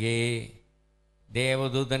 அங்கே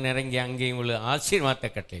தேவதூதன் இறங்கி அங்கே உங்களுக்கு ஆசீர்வாதத்தை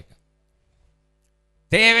கட்டளையிட்டார்.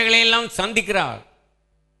 தேவைகளை எல்லாம் சந்திக்கிறார்.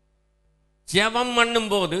 ஜெபம்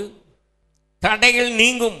பண்ணும்போது தடைகள்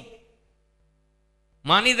நீங்கும்.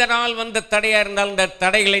 மனிதரால் வந்த தடையா இருந்தால் இந்த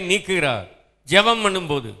தடைகளை நீக்குகிறார். ஜெபம்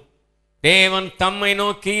பண்ணும்போது தேவன் தம்மை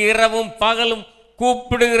நோக்கி இரவும் பகலும்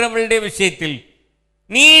கூப்பிடுகிறவர்களுடைய விஷயத்தில்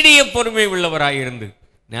நீடிய பொறுமை உள்ளவராயிருந்து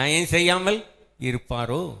நியாயம் செய்யாமல்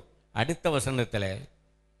இருப்பாரோ? அடுத்த வசனத்தில்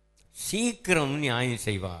சீக்கிரம் நியாயம்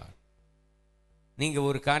செய்வார். நீங்க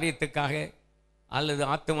ஒரு காரியத்துக்காக அல்லது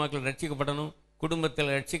ஆத்துமாக்கள் ரட்சிக்கப்படணும்,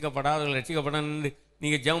 குடும்பத்தில் ரட்சிக்கப்படாதவர்கள் ரட்சிக்கப்படணும்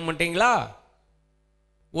நீங்க ஜெபம் பண்ணிட்டீங்களா?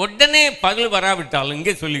 உடனே பதில் வராவிட்டாலும்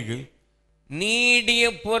இங்கே சொல்லிக்கு நீடிய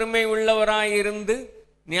பொறுமை உள்ளவராயிருந்து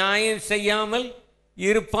நியாயம் செய்யாமல்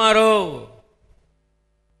இருப்பாரோ?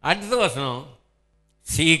 அடுத்த வசனம்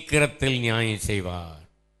சீக்கிரத்தில் நியாயம் செய்வார்.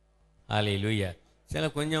 ஹல்லேலூயா. சில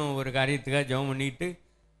கொஞ்சம் ஒரு காரியத்துக்காக ஜெபம் பண்ணிட்டு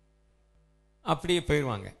அப்படியே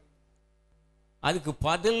போயிடுவாங்க. அதுக்கு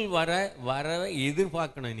பதில் வர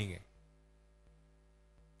எதிர்பார்க்கணும். நீங்க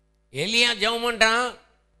எலியா ஜெபம் பண்றான்.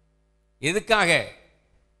 எதுக்காக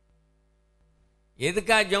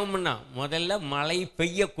ஜெபம் பண்ணா? முதல்ல மழை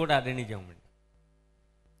பெய்யக்கூடாதுன்னு ஜெபம் பண்ண.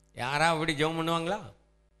 யாரா அப்படி ஜெபம் பண்ணுவாங்களா?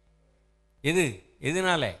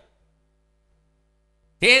 எதனால?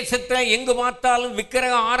 தேசத்தில் எங்கு பார்த்தாலும்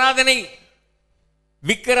விக்கிரக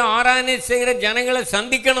ஆராதனை செய்கிற ஜனங்களை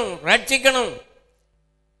சந்திக்கணும், ரட்சிக்கணும்.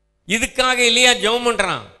 இதுக்காக இல்லையா ஜெபம்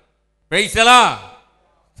பண்றான். Praise the Lord.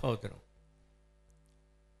 ஸ்தோத்திரம்.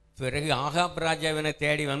 பிறகு ஆகாப் ராஜா இவனை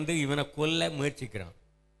தேடி வந்து இவனை கொல்ல முயற்சிக்கிறான்.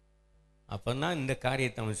 அப்பதான் இந்த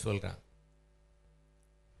காரியத்தை அவன் சொல்றான்.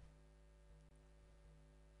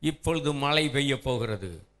 இப்பொழுது மழை பெய்ய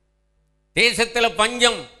போகிறது, தேசத்தில்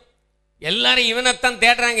பஞ்சம், எல்லாரும் இவனைத்தான்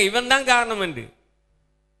தேடுறாங்க, இவன் தான் காரணம் என்று.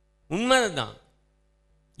 உண்மைதான்.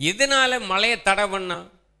 எதனால மழையை தடை பண்ணா?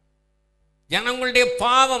 ஜனங்களுடைய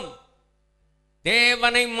பாவம்.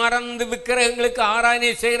 தேவனை மறந்து விக்கிரகங்களுக்கு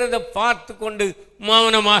ஆராதனை செய்கிறத பார்த்து கொண்டு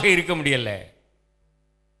மௌனமாக இருக்க முடியல.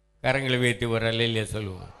 கரங்களை வைத்து ஒரு அல்லேலூயா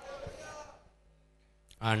சொல்லுவான்.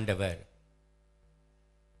 ஆண்டவர்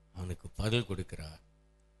அவனுக்கு பதில் கொடுக்கிறார்.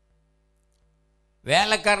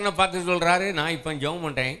 வேலைக்காரனை பார்த்து சொல்றாரு, நான் இப்போ ஜெபம்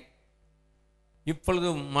பண்றேன், இப்பொழுது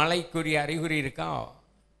மழைக்குரிய அறிகுறி இருக்கா,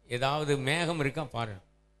 ஏதாவது மேகம் இருக்கா பாரு.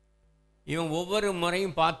 இவன் ஒவ்வொரு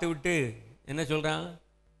முறையும் பார்த்து விட்டு என்ன சொல்றான்?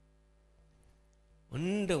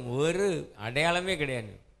 ஒரு அடையாளமே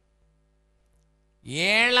கிடையாது.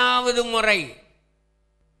 7வது முறை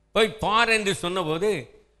போய் பார் என்று சொன்னபோது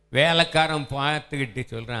வேலைக்காரன் பார்த்துக்கிட்டு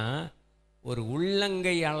சொல்றான், ஒரு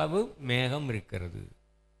உள்ளங்கை அளவு மேகம் இருக்கிறது,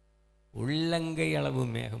 உள்ளங்கை அளவு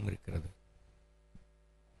மேகம் இருக்கிறது.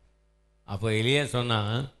 அப்போ எலியா சொன்னா,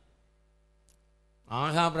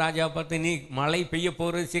 ஆகாப் ராஜா பார்த்து, நீ மழை பெய்ய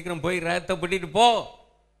போறது, சீக்கிரம் போய் ரதத்தை பிடிட்டு போ.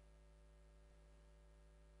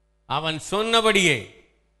 அவன் சொன்னபடியே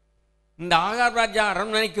இந்த ஆகாப் ராஜா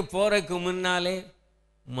அரண்மனைக்கு போறதுக்கு முன்னாலே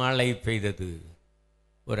மழை பெய்தது.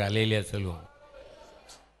 ஒரு அல்லேலூயா சொல்லுவோம்.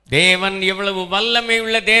 தேவன் எவ்வளவு வல்லமை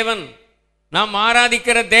உள்ள தேவன், நாம்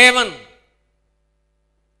ஆராதிக்கிற தேவன்.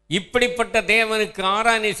 இப்படிப்பட்ட தேவனுக்கு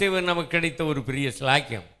ஆராதனை செய்வது நமக்கு கிடைத்த ஒரு பெரிய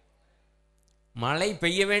ஸ்லாக்கியம். மழை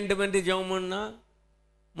பெய்ய வேண்டும் என்று ஜெபம்னா,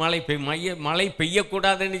 மழை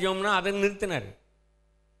பெய்யக்கூடாதுன்னு ஜெபம்னா அதை நிறுத்தினார்.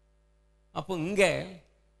 அப்போ இங்க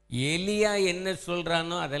எலியா என்ன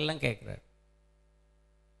சொல்றானோ அதெல்லாம் கேட்கிறார்.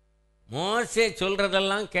 மோசே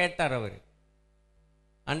சொல்றதெல்லாம் கேட்டார். அவர்,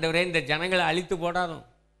 ஆண்டவரே இந்த ஜனங்களை அழித்து போடாதும்,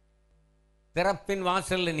 திறப்பின்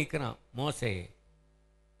வாசல்ல நிற்கிறான் மோசே.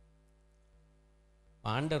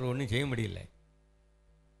 ஆண்டவர் ஒன்றும் செய்ய முடியல.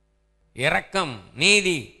 இரக்கம்,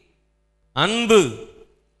 நீதி, அன்பு,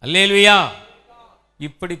 அல்லேலூயா,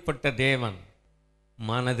 இப்படிப்பட்ட தேவன்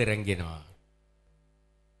மனதிறங்கினார்.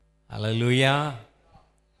 அல்லேலூயா.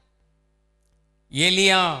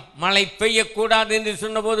 எலியா மழை பெய்யக்கூடாது என்று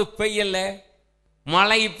சொன்னபோது பெய்யல,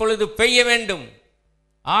 மழை இப்பொழுது பெய்ய வேண்டும்.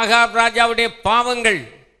 ஆகாப் ராஜாவுடைய பாவங்கள்,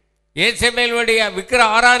 ஏசபேலுடைய விக்கிர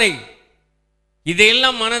ஆராதனை,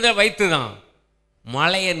 இதையெல்லாம் மனதை வைத்துதான்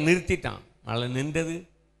மழையை நிறுத்திட்டான். மழை நின்றது,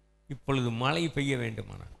 இப்பொழுது மழை பெய்ய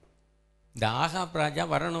வேண்டுமானா இந்த ஆகாப் ராஜா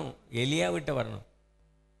வரணும், எலியா விட்டு வரணும்.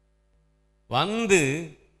 வந்து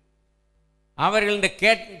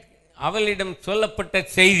அவளிடம் சொல்லப்பட்ட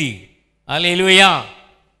செய்தி, அல்லேலூயா,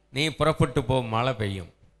 நீ புறப்பட்டு போ, மழை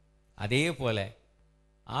பெய்யும். அதே போல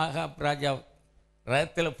ஆகாப் ராஜா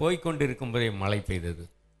ரதத்தில் போய்கொண்டு இருக்கும்போதே மழை பெய்தது.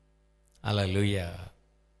 அல்லேலூயா,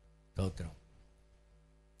 ஸ்தோத்திரம்.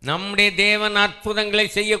 நம்முடைய தேவன் அற்புதங்களை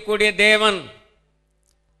செய்யக்கூடிய தேவன்.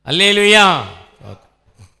 அல்லேலூயா,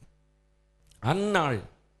 அன்னாள்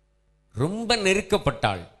ரொம்ப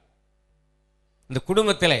நெருக்கப்பட்டாள். இந்த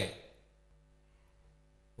குடும்பத்தில்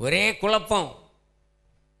ஒரே குழப்பம்.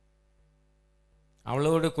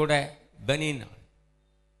 அவளோடு கூட பெனினாள்.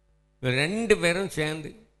 இவர் 2 பேரும் சேர்ந்து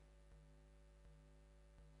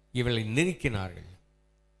இவளை நெருக்கினார்கள்.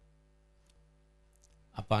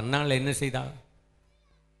 அப்ப அன்னாள் என்ன செய்தாள்?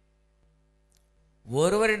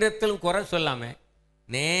 ஒருவரிடத்திலும் குறை சொல்லாம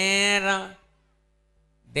நேரா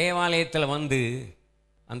தேவாலயத்தில் வந்து,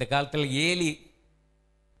 அந்த காலத்தில் ஏலி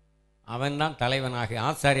அவன்தான் தலைவனாக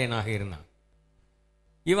ஆசாரியனாக இருந்தான்.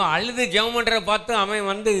 இவன் அழுது ஜெபம் பண்றத பார்த்து அவன்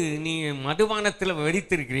வந்து, நீ மதுபானத்தில்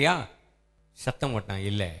வெடித்திருக்கிறியா? சத்தம் போட்டான்.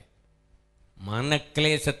 இல்லை,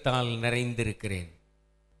 மனக்லேசத்தால் நிறைந்திருக்கிறேன்.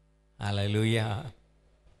 அல்லேலூயா.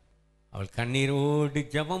 அவள் கண்ணீரோடு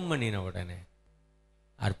ஜெபம் பண்ணின உடனே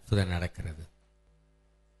அற்புதம் நடக்கிறது.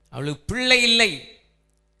 அவளுக்கு பிள்ளை இல்லை,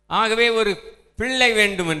 ஆகவே ஒரு பிள்ளை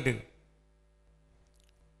வேண்டும் என்று,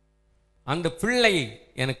 அந்த பிள்ளை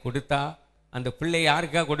எனக்கு கொடுத்தா அந்த பிள்ளை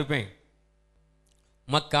யாருக்காக கொடுப்பேன்?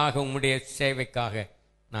 உமக்காக, உம்முடைய சேவைக்காக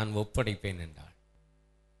நான் ஒப்படைப்பேன் என்றாள்.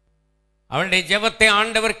 அவளுடைய ஜெபத்தை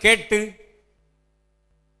ஆண்டவர் கேட்டு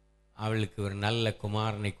அவளுக்கு ஒரு நல்ல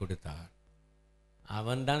குமாரனை கொடுத்தார்.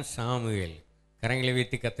 அவன்தான் சாமுவேல். கரங்களை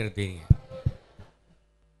வைத்து கத்தெடுத்தீங்க.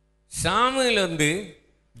 சாமுவேல் வந்து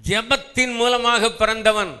ஜெபத்தின் மூலமாக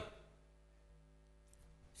பிறந்தவன்.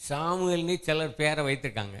 சாமுவேல்னு சிலர் பேரை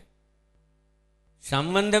வைத்திருக்காங்க,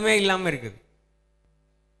 சம்பந்தமே இல்லாம இருக்குது.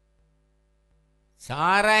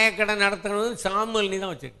 சாராய கடை நடத்துறது சாமுவேல்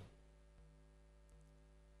தான் வச்சிருக்க.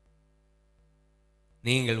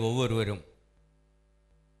 நீங்கள் ஒவ்வொருவரும்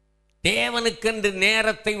தேவனுக்கென்று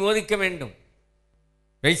நேரத்தை ஒதுக்க வேண்டும்.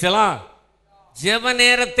 பேசலாம், ஜெப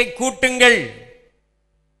நேரத்தை கூட்டுங்கள்.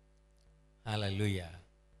 அல்லேலூயா.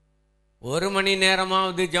 1 மணி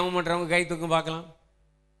நேரமாவது ஜெபம் பண்றவங்க கை தூக்கு பார்க்கலாம்.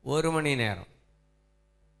 1 மணி நேரம்.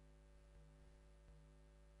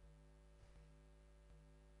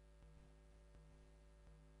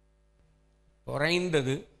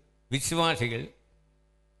 குறைந்தது விசுவாசிகள்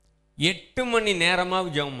 8 மணி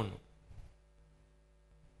நேரமாவது ஜெபம் பண்ணும்.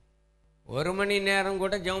 1 மணி நேரம்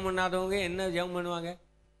கூட ஜெபம் பண்ணாதவங்க என்ன ஜெபம் பண்ணுவாங்க?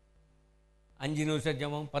 5 நிமிஷம்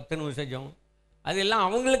ஜெபம், 10 நிமிஷம் ஜெபம், அதெல்லாம்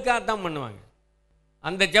அவங்களுக்காக தான் பண்ணுவாங்க.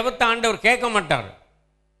 அந்த ஜெபத்தை ஆண்டவர் கேட்க மாட்டார்.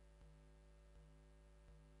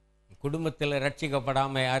 குடும்பத்தில்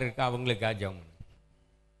ரட்சிக்கப்படாமல் யார் இருக்கா அவங்களுக்காக ஜெபம் பண்ணணும்.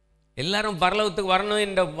 எல்லாரும் பரலோகத்துக்கு வரணும்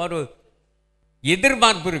என்ற ஒரு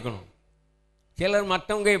எதிர்பார்ப்பு இருக்கணும். சிலர்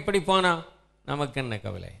மற்றவங்க எப்படி போனா நமக்கு என்ன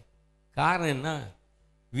கவலை? காரணம் என்ன?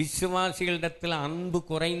 விசுவாசிகளிடத்தில் அன்பு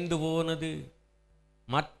குறைந்து போனது.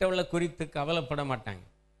 மற்றவளை குறித்து கவலைப்பட மாட்டாங்க.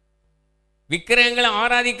 விக்கிரகங்களை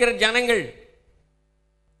ஆராதிக்கிற ஜனங்கள்,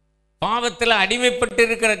 பாவத்தில் அடிமைப்பட்டு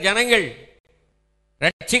இருக்கிற ஜனங்கள்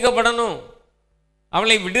ரட்சிக்கப்படணும்,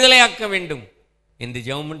 அவளை விடுதலையாக்க வேண்டும் என்று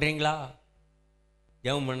ஜெபம் பண்றீங்களா?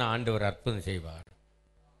 ஜெபம் பண்ண ஆண்டவர் அற்புதம் செய்வார்.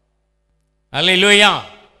 அல்லேலூயா.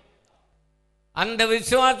 அந்த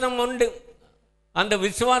விசுவாசம் உண்டு. அந்த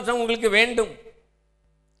விசுவாசம் உங்களுக்கு வேண்டும்.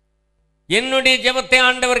 என்னுடைய ஜெபத்தை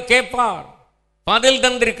ஆண்டவர் கேட்பார், பதில்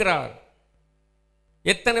தந்திருக்கிறார்.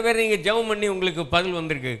 எத்தனை பேர் நீங்க ஜெபம் பண்ணி உங்களுக்கு பதில்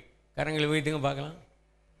வந்திருக்கு? கரங்களை வைத்துங்க பார்க்கலாம்.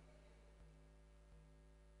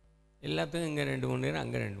 எல்லாத்துக்கும் இங்க 2-3 நேரம்,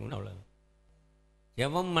 அங்க 2-3, அவ்வளவு.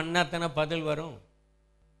 ஜெபம் பண்ணாத்தானே பதில் வரும்.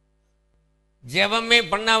 ஜெபமே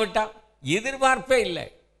பண்ணாவிட்டா எதிர்பார்ப்பே இல்லை.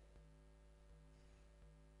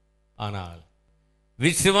 ஆனால்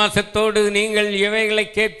விசுவாசத்தோடு நீங்கள் எவைகளை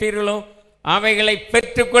கேட்பீர்களோ அவைகளை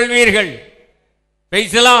பெற்றுக் கொள்வீர்கள்.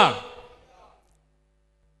 பேசலாம்.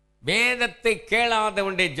 வேதத்தை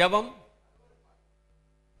கேளாதவனுடைய ஜெபம்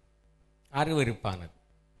அருவருப்பானது.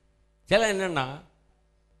 சில என்னன்னா,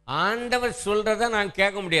 ஆண்டவர் சொல்றத நான்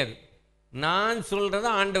கேட்க முடியாது, நான் சொல்றத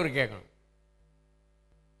ஆண்டவர் கேட்கணும்.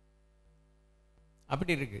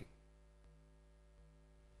 அப்படி இருக்கு.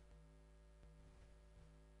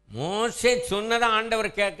 மோசே சொன்னதை ஆண்டவர்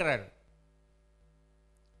கேட்கிறார்,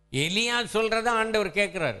 எலியா சொல்றத ஆண்டவர்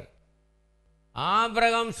கேட்கிறார்,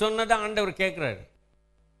 ஆபிரகாம் சொன்னதை ஆண்டவர் கேட்கிறார்.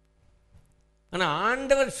 ஆனா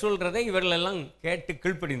ஆண்டவர் சொல்றதை இவர்கள் எல்லாம் கேட்டு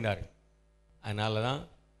கீழ்ப்படிந்தார்கள். அதனாலதான்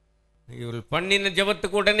இவர்கள் பண்ணின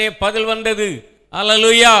ஜெபத்துக்கு உடனே பதில் வந்தது.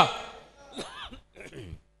 அல்லேலூயா.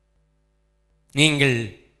 நீங்கள்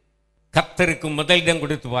கர்த்தருக்கு முதலிடம்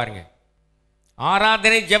கொடுத்து பாருங்க.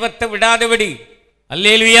 ஆராதனை ஜெபத்தை விடாதபடி.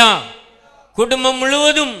 அல்லேலூயா. குடும்பம்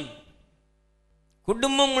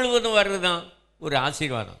முழுவதும் வர்றதுதான் ஒரு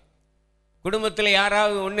ஆசீர்வாதம். குடும்பத்தில்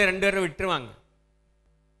யாராவது 1-2 பேரை விட்டுருவாங்க.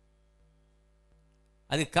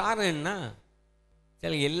 அது காரணம் என்ன?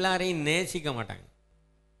 சில எல்லாரையும் நேசிக்க மாட்டாங்க.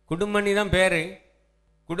 குடும்பம்னு தான் பேரு,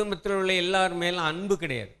 குடும்பத்தில் உள்ள எல்லார் மேலும் அன்பு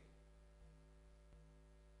கிடையாது.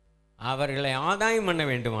 அவர்களை ஆதாயம் பண்ண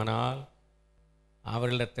வேண்டுமானால்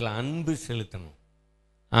அவர்களிடத்தில் அன்பு செலுத்தணும்,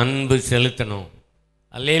 அன்பு செலுத்தணும்.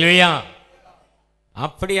 அல்லேலூயா.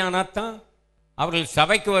 அப்படியானாத்தான் அவர்கள்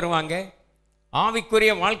சபைக்கு வருவாங்க,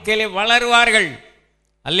 ஆவிக்குரிய வாழ்க்கையிலே வளருவார்கள்.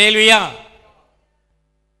 அல்லேலூயா.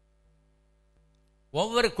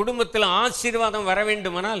 ஒவ்வொரு குடும்பத்திலும் ஆசீர்வாதம் வர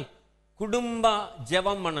வேண்டுமானால் குடும்ப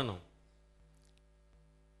ஜெபம் பண்ணணும்.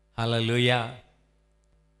 அல்லேலூயா.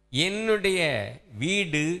 என்னுடைய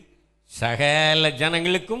வீடு சகல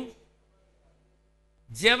ஜனங்களுக்கும்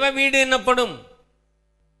ஜெப வீடு என்னப்படும்.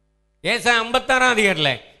 ஏசாயா 56ஆம்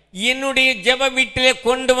அதிகாரத்தில் என்னுடைய ஜெப வீட்டிலே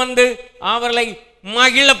கொண்டு வந்து அவர்களை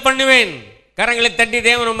மகிழ பண்ணுவேன். கரங்களை தட்டி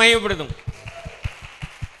தேவனை மையப்படுத்தும்.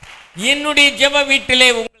 என்னுடைய ஜெப வீட்டிலே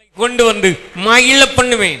உங்களை கொண்டு வந்து மகிழ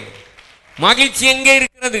பண்ணுவேன். மகிழ்ச்சி எங்கே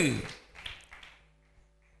இருக்கிறது?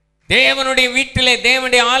 தேவனுடைய வீட்டிலே,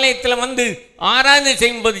 தேவனுடைய ஆலயத்தில் வந்து ஆராதனை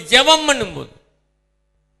செய்யும்போது, ஜெபம் பண்ணும்போது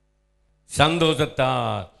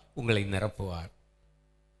சந்தோஷத்தால் உங்களை நிரப்புவார்.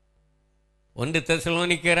 1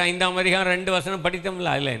 தெசலோனிக்கேயர் 5ஆம் அதிகாரம் 2 வசனம்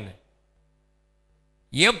படித்தோம்ல, அதில் என்ன?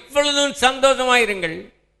 எப்பொழுதும் சந்தோஷமாயிருங்கள்,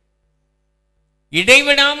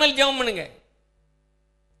 இடைவிடாமல் ஜெபம் பண்ணுங்க.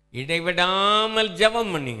 இடைவிடாமல்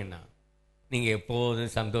ஜெபம் பண்ணீங்கன்னா நீங்க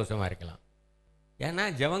எப்போதும் சந்தோஷமா இருக்கலாம். ஏன்னா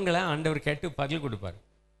ஜெபங்களை ஆண்டவர் கேட்டு பதில் கொடுப்பார்.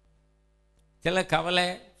 சில கவலை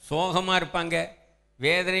சோகமா இருப்பாங்க,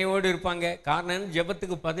 வேதனையோடு இருப்பாங்க. காரணம்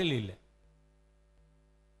ஜெபத்துக்கு பதில் இல்லை.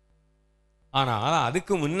 ஆனால்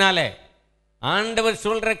அதுக்கு முன்னாலே ஆண்டவர்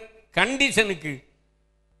சொல்ற கண்டிஷனுக்கு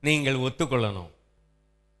நீங்கள் ஒத்துக்கொள்ளணும்.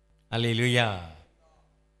 அல்லேலூயா.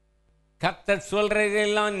 கர்த்தர்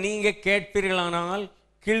சொல்றதெல்லாம் நீங்க கேட்பீர்களானால்,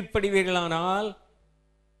 கீழ்ப்படிவீர்களானால்,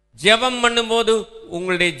 ஜெபம் பண்ணும்போது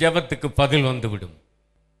உங்களுடைய ஜெபத்துக்கு பதில் வந்துவிடும்.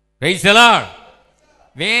 Praise the Lord.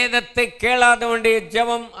 வேதத்தை கேளாதவனுடைய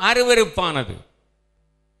ஜெபம் அருவருப்பானது.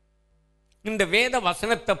 இந்த வேத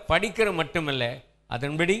வசனத்தை படிக்கிற மட்டுமல்ல,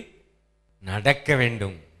 அதன்படி நடக்க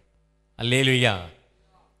வேண்டும். அல்லேலூயா.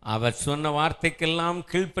 அவர் சொன்ன வார்த்தைக்கெல்லாம்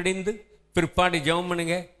கீழ்ப்படிந்து பிற்பாடு ஜெபம்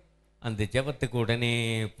பண்ணுங்க, அந்த ஜெபத்துக்கு உடனே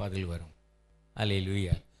பதில் வரும்.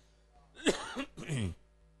 அல்லேலூயா.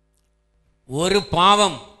 ஒரு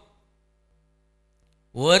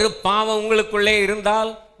பாவம் உங்களுக்குள்ளே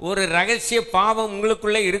இருந்தால், ஒரு ரகசிய பாவம்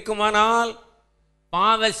உங்களுக்குள்ளே இருக்குமானால்,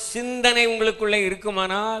 பாவ சிந்தனை உங்களுக்குள்ளே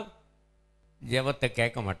இருக்குமானால் ஜெபத்தை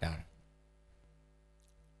கேட்க மாட்டார்.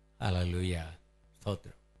 அல்லேலூயா.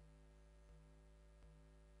 ஸ்தோத்திரம்.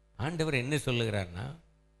 ஆண்டவர் என்ன சொல்லுகிறார்னா,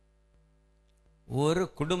 ஒரு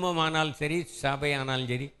குடும்பமானாலும் சரி,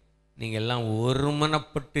 சபையானாலும் சரி, நீங்கள் எல்லாம்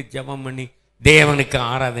ஒருமனப்பட்டு ஜெபம் பண்ணி தேவனுக்கு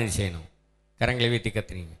ஆராதனை செய்யணும். கரங்களை வீட்டி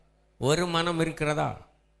கத்துறீங்க. ஒரு மனம் இருக்கிறதா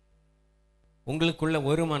உங்களுக்குள்ள?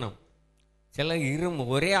 ஒரு மனம். சில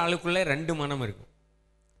ஒரே ஆளுக்குள்ள 2 மனம் இருக்கும்.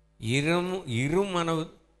 இரு மனம்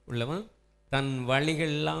உள்ளவன் தன்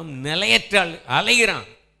வழிகள் எல்லாம் நிலையற்ற அலைகிறான்.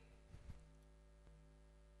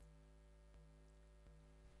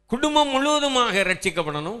 குடும்பம் முழுவதுமாக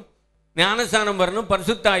ரட்சிக்கப்படணும், ஞானஸ்நானம் பெறணும்,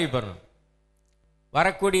 பரிசுத்த ஆவி பெறணும்.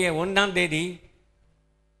 வரக்கூடிய 1ஆம் தேதி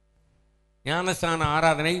ஞானஸ்நான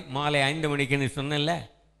ஆராதனை மாலை 5 மணிக்குன்னு சொன்னல.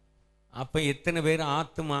 அப்போ எத்தனை பேர்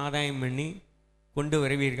ஆத்தும ஆதாயம் பண்ணி கொண்டு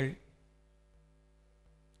வருவீர்கள்?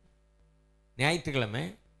 ஞாயிற்றுக்கிழமை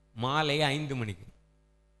மாலை 5 மணிக்கு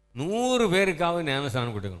 100 பேருக்காவது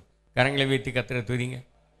ஞானஸ்நானம் கொடுக்கணும். கரங்களை வீட்டி கத்திர துதிங்க.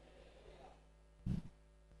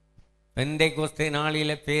 பெந்தைக்கோஸ்தே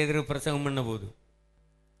நாளில் பேதுரு பிரசங்கம் பண்ண போது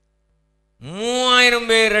 3000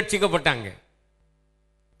 பேர் ரட்சிக்கப்பட்டாங்க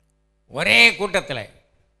ஒரே கூட்டத்தில்.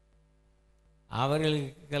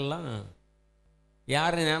 அவர்களுக்கெல்லாம்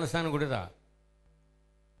யாரு ஞானஸ்நானம் கொடுத்தா?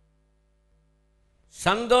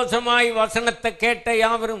 சந்தோஷமாய் வசனத்தை கேட்ட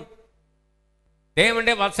யாவரும்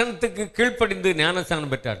தேவனுடைய வசனத்துக்கு கீழ்ப்படிந்து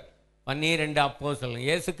ஞானஸ்நானம் பெற்றார். 12 அப்போஸ்தலர்,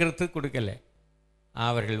 இயேசு கிறிஸ்து கொடுக்கல.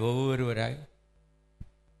 அவர்கள் ஒவ்வொருவராய்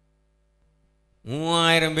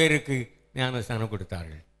 3000 பேருக்கு ஞானஸ்நானம்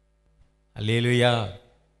கொடுத்தார்கள். அல்லேலூயா.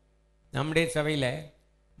 நம்முடைய சபையில்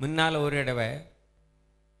முன்னால் ஒரு தடவை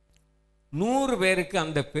 100 பேருக்கு,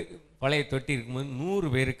 அந்த பழைய தொட்டி இருக்கும்போது 100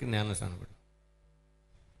 பேருக்கு ஞானஸ்நானம் கொடுத்தோம்.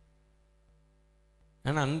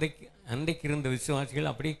 ஆனால் அன்றைக்கு இருந்த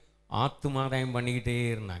விசுவாசிகள் அப்படி ஆத்துமாதாயம் பண்ணிக்கிட்டே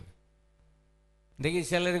இருந்தாங்க. இன்றைக்கு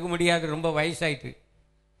சிலருக்கு முடியாது, ரொம்ப வயசாயிட்டு.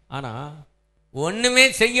 ஆனால் ஒன்றுமே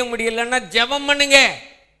செய்ய முடியலன்னா ஜெபம் பண்ணுங்க.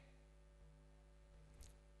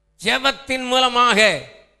 ஜெபத்தின் மூலமாக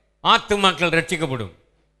ஆத்துமாக்கள் ரட்சிக்கப்படும்.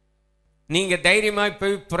 நீங்கள் தைரியமாக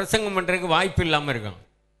போய் பிரசங்கம் பண்ணுறதுக்கு வாய்ப்பு இல்லாமல் இருக்கலாம்,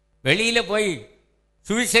 வெளியில் போய்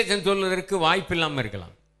சுவிசேஷம் சொல்வதற்கு வாய்ப்பு இல்லாமல்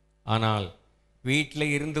இருக்கலாம். ஆனால்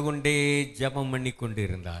வீட்டில் இருந்து கொண்டே ஜெபம் பண்ணி கொண்டு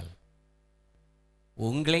இருந்தால்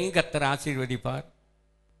உங்களையும் கர்த்தர் ஆசீர்வதிப்பார்,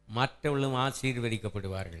 மற்றவர்களும்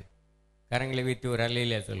ஆசீர்வதிக்கப்படுவார்கள். கரங்களை வைத்து ஒரு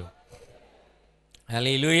அல்லேலூயா சொல்லுவோம்.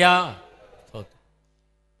 அல்லேலூயா.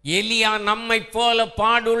 எலியா நம்மை போல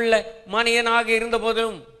பாடுள்ள மனிதனாக இருந்த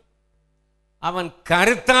போதும் அவன்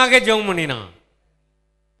கருத்தாக ஜெபம் பண்ணினான்.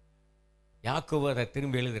 யாக்கோபு அதை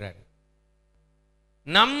திரும்பி எழுதுறாரு.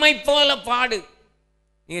 நம்மை போல பாடு.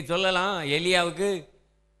 நீங்க சொல்லலாம் எலியாவுக்கு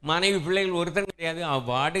மனைவி பிள்ளைகள் ஒருத்தர் கிடையாது, அவன்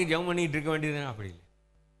பாடு ஜெபம் பண்ணிட்டு இருக்க வேண்டியது. அப்படி இல்லை.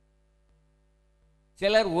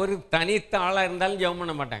 சிலர் ஒரு தனித்த ஆளாக இருந்தாலும் ஜெபம்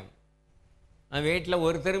பண்ண மாட்டாங்க. அவன் வீட்டில்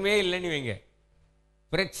ஒருத்தருமே இல்லைன்னு வைங்க,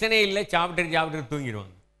 பிரச்சனை இல்லை, சாப்பிட்டு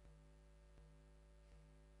தூங்கிடுவாங்க.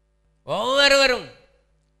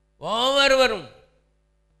 ஒவ்வொருவரும்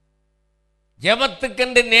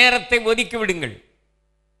ஜெபத்துக்கென்று நேரத்தை ஒதுக்கி விடுங்கள்.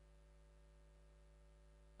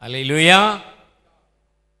 அல்லேலூயா.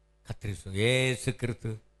 கர்த்தர் இயேசு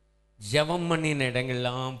கிறிஸ்து ஜெபம் பண்ணின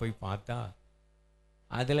இடங்கள்லாம் போய் பார்த்தா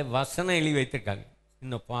அதில் வசனம் எழுதி வைத்திருக்காங்க.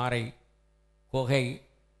 இந்த பாறை, குகை,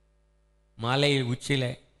 மலை உச்சியில்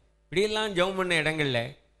இப்படியெல்லாம் ஜெபம் பண்ண இடங்களில்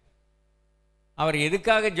அவர்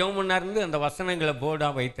எதுக்காக ஜெபம் பண்ணார்னு அந்த வசனங்களை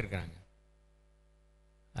போர்டாக வைத்திருக்கிறாங்க.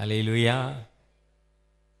 அல்லேலூயா.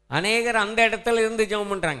 அநேகர் அந்த இடத்துல இருந்து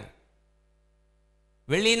ஜெபம் பண்ணுறாங்க.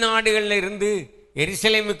 வெளிநாடுகளில் இருந்து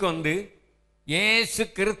எருசலேமுக்கு வந்து இயேசு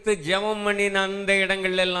கிறிஸ்து ஜெபம் பண்ணின அந்த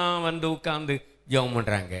இடங்கள்லாம் வந்து உட்கார்ந்து ஜெபம்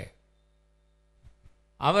பண்ணுறாங்க.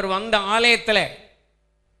 அவர் வந்த ஆலயத்தில்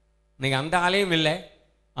இன்னைக்கு அந்த ஆலயம் இல்லை,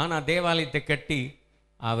 ஆனால் தேவாலயத்தை கட்டி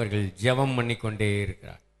அவர்கள் ஜெபம் பண்ணி கொண்டே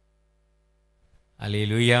இருக்கிறார்.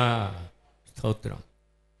 அல்லேலூயா. ஸ்தோத்திரம்.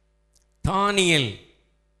 தானியேல்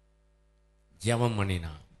ஜெபம்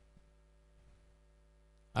பண்ணினான்.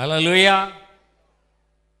 அல்லேலூயா.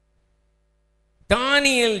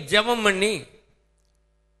 தானியேல் ஜெபம் பண்ணி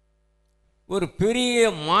ஒரு பெரிய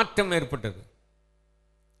மாற்றம் ஏற்பட்டது,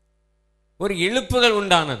 ஒரு எழுப்புதல்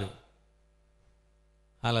உண்டானது.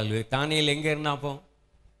 அல்லேலூயா. தானியேல் எங்க இருந்தா? அப்போ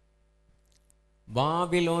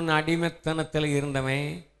பாபிலோன் அடிமைத்தனத்தில் இருந்தவன்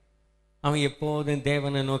அவன் எப்போதும்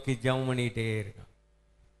தேவனை நோக்கி ஜெபம் பண்ணிக்கிட்டே இருக்கான்.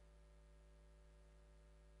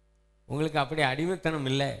 உங்களுக்கு அப்படி அடிமைத்தனம்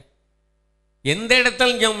இல்லை. எந்த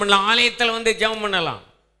இடத்துல ஜெபம் பண்ணலாம், ஆலயத்தில் வந்து ஜெபம் பண்ணலாம்.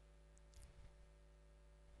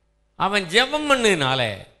 அவன் ஜெபம் பண்ணனால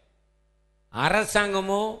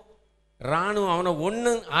அரசாங்கமோ இராணுவம் அவனை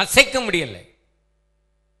ஒன்றும் அசைக்க முடியலை.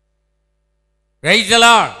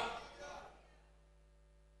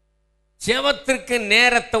 ஜெபத்திற்கு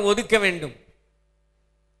நேரத்தை ஒதுக்க வேண்டும்,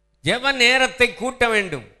 ஜெப நேரத்தை கூட்ட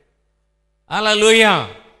வேண்டும். அல்லேலூயா.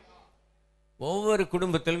 ஒவ்வொரு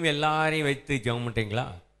குடும்பத்திலும் எல்லாரையும் வைத்து ஜெபம் பண்ணுறீங்களா?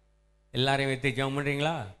 எல்லாரையும் வைத்து ஜெபம்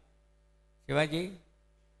பண்ணுறீங்களா சிவாஜி?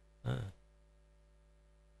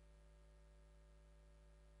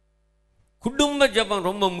 குடும்ப ஜெபம்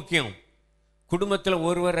ரொம்ப முக்கியம். குடும்பத்தில்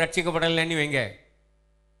ஒருவர் ரட்சிக்கப்படலைன்னு வைங்க,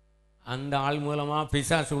 அந்த ஆள் மூலமாக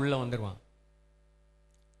பிசாசு உள்ள வந்துடுவான்.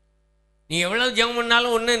 நீ எவ்வளவு ஜெபம்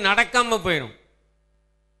பண்ணாலும் ஒன்று நடக்காமல் போயிடும்,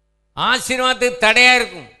 ஆசீர்வாதத்துக்கு தடையாக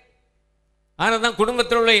இருக்கும். அதனால தான்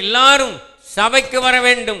குடும்பத்தில் உள்ள எல்லாரும் சபைக்கு வர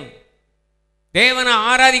வேண்டும், தேவனை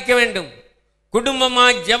ஆராதிக்க வேண்டும்,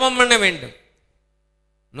 குடும்பமாக ஜெபம் பண்ண வேண்டும்.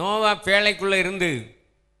 நோவா பேழைக்குள்ள இருந்து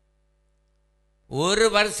ஒரு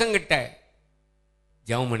வருஷம் கிட்ட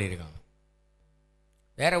ஜெபம் பண்ணியிருக்கான்.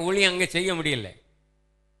 வேற ஊழியம் அங்கே செய்ய முடியல.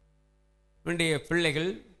 இவனுடைய பிள்ளைகள்,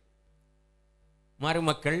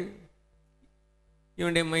 மருமக்கள்,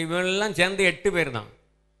 இவெல்லாம் சேர்ந்து 8 பேர் தான்.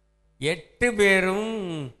 8 பேரும்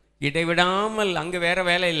இடைவிடாமல், அங்கே வேற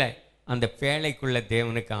வேலை இல்லை, அந்த பேழைக்குள்ள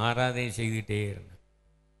தேவனுக்கு ஆராதனை செய்துகிட்டே இருந்தான்.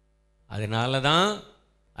 அதனால தான்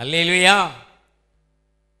அல்லேலூயா.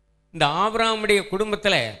 இந்த ஆபிரகாமுடைய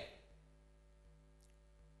குடும்பத்தில்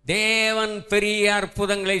தேவன் பெரிய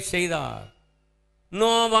அற்புதங்களை செய்தார்.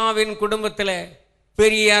 நோவாவின் குடும்பத்தில்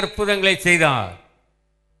பெரிய அற்புதங்களை செய்தார்.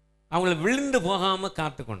 அவங்களை விழுந்து போகாம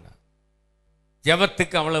காத்து கொண்டார்.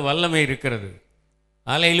 ஜெபத்துக்கு அவ்வளவு வல்லமை இருக்கிறது.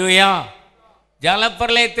 அல்லேலூயா.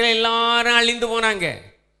 ஜலப்பிரளயத்தில் எல்லாரும் அழிந்து போனாங்க,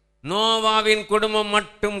 நோவாவின் குடும்பம்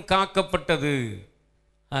மட்டும் காக்கப்பட்டது.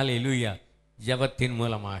 அல்லேலூயா. ஜெபத்தின்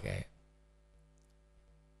மூலமாக.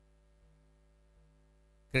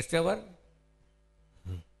 கிறிஸ்தவர்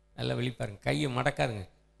நல்லா வெளிப்பாருங்க, கையை மடக்காருங்க,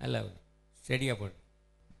 நல்லா செடியாக போடு.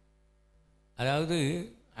 அதாவது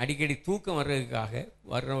அடிக்கடி தூக்கம்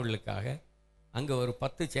வர்றவர்களுக்காக அங்கே ஒரு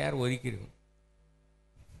 10 சேர் ஒதுக்கிருக்கும்.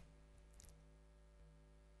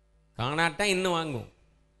 காணாட்டா இன்னும் வாங்கும்.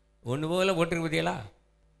 ஒன்று போல போட்டிருக்கு பார்த்தீங்களா?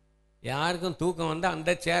 யாருக்கும் தூக்கம் வந்தால்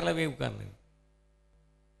அந்த சேரில் போய் உட்கார்ந்து,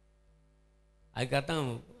 அதுக்காகத்தான்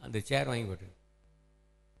அந்த சேர் வாங்கி போட்டு.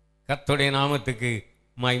 கர்த்தருடைய நாமத்துக்கு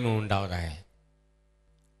மகிமை உண்டாவதாக.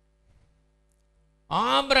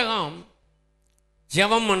 ஆபிரகாம்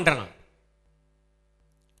ஜெபம் பண்றான்.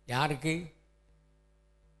 யாருக்கு?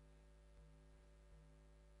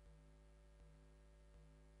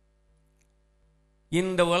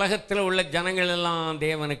 இந்த உலகத்தில் உள்ள ஜனங்கள் எல்லாம்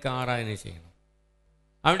தேவனுக்கு ஆராதனை செய்யணும்.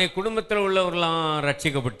 அவனுடைய குடும்பத்தில் உள்ளவர்களாம்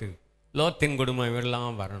ரட்சிக்கப்பட்டு லோத்தின் குடும்பம்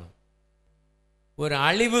இவரெல்லாம் வரணும். ஒரு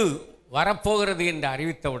அழிவு வரப்போகிறது என்று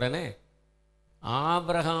அறிவித்த உடனே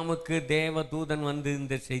ஆபிரகாமுக்கு தேவ தூதன் வந்து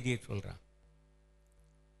இந்த செய்தியை சொல்றான்.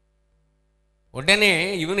 உடனே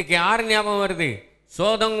இவனுக்கு யார் ஞாபகம் வருது?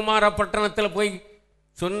 சோதங்குமார பட்டணத்தில் போய்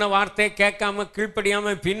சொன்ன வார்த்தையை கேட்காம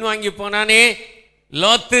கீழ்ப்படியாம பின்வாங்கி போனானே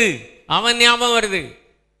லோத்து, அவன் ஞாபகம் வருது.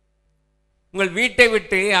 உங்கள் வீட்டை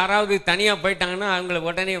விட்டு யாராவது தனியாக போயிட்டாங்கன்னா அவங்கள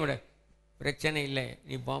உடனே விட பிரச்சனை இல்லை,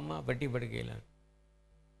 நீ போம்மா பட்டி படுக்கையில்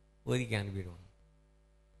ஒதுக்கி அனுப்பிடுவாங்க.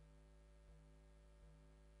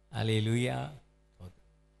 அல்லேலூயா.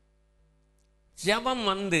 ஜெபம்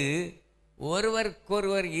வந்து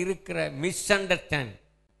ஒருவருக்கொருவர் இருக்கிற மிஸ் அண்டர்ஸ்டாண்ட்,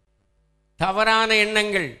 தவறான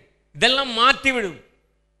எண்ணங்கள் இதெல்லாம் மாற்றிவிடும்,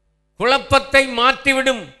 குழப்பத்தை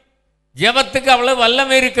மாற்றிவிடும். ஜெபத்துக்கு அவ்வளவு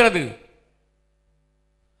வல்லமை இருக்கிறது.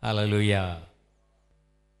 அல்லேலூயா.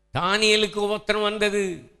 தானியேலுக்கு உபத்திரம் வந்தது,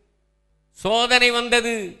 சோதனை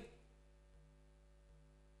வந்தது,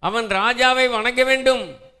 அவன் ராஜாவை வணங்க வேண்டும்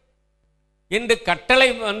என்று கட்டளை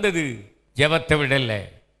வந்தது, ஜெபத்தை விடல.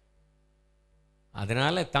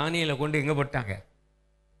 அதனால தானியேலை கொண்டு எங்க போட்டாங்க?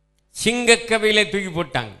 சிங்கக்கவியில தூக்கி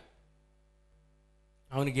போட்டாங்க.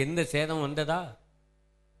 அவனுக்கு எந்த சேதம் வந்ததா?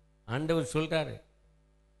 ஆண்டவர் சொல்றாரு,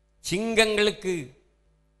 சிங்கங்களுக்கு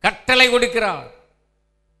கட்டளை கொடுக்கிறார்,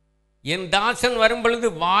 என் தாசன் வரும் பொழுது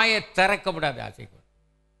வாயை திறக்கப்படாது. ஆசைக்கு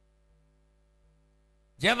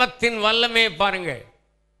ஜெபத்தின் வல்லமே பாருங்க,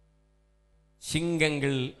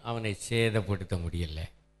 சிங்கங்கள் அவனை சேதப்படுத்த முடியல.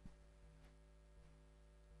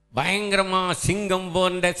 பயங்கரமா சிங்கம்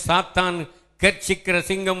போன்ற சாத்தான் கர்ச்சிக்கிற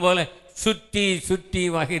சிங்கம் போல சுற்றி சுற்றி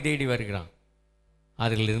வகை தேடி வருகிறான்.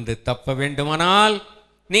 அதிலிருந்து தப்ப வேண்டுமானால்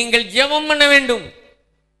நீங்கள் ஜெபம் பண்ண வேண்டும்.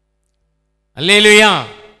 அல்லேலூயா.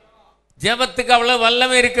 ஜெபத்துக்கு அவ்வளவு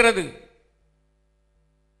வல்லமை இருக்கிறது.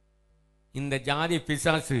 இந்த ஜாதி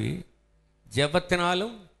பிசாசு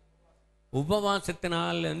ஜெபத்தினாலும்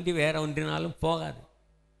உபவாசத்தினால் வந்து வேற ஒன்றினாலும் போகாது.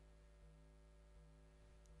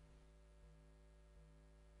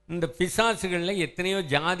 இந்த பிசாசுகள்ல எத்தனையோ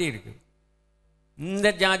ஜாதி இருக்கு. இந்த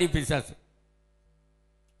ஜாதி பிசாசு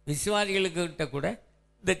விசுவாசிகளுக்கிட்ட கூட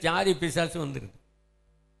இந்த ஜாதி பிசாசு வந்துருது.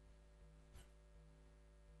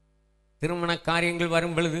 திருமண காரியங்கள்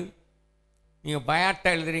வரும் பொழுது நீங்கள் பயாட்டா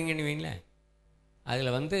எழுதுறீங்கன்னு வைங்களேன்,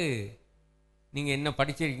 அதில் வந்து நீங்கள் என்ன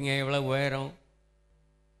படிச்சிருக்கீங்க, எவ்வளோ உயரம்,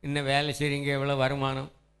 என்ன வேலை செய்கிறீங்க, எவ்வளோ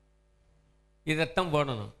வருமானம், இதைத்தான்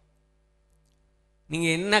போடணும்.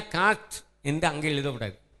 நீங்கள் என்ன காஸ்ட் என்று அங்கே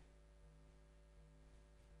எழுதக்கூடாது.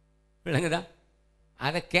 விளங்குதா?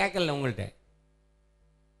 அதை கேட்கல உங்கள்கிட்ட,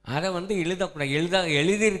 அதை வந்து எழுதக்கூடாது.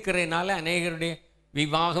 எழுதியிருக்கிறதுனால அநேகருடைய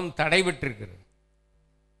விவாகம் தடைபட்டிருக்கிறது.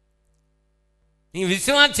 நீ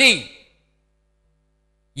விசுவாசி,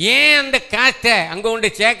 ஏன் அந்த காஸ்டை அங்க கொண்டு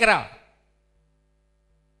சேர்க்கிறா?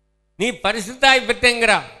 நீ பரிசுத்தாய்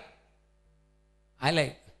பெற்றங்கிறா. அதில்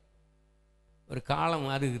ஒரு காலம்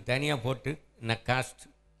அதுக்கு தனியாக போட்டு என்ன காஸ்ட்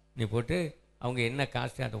நீ போட்டு அவங்க என்ன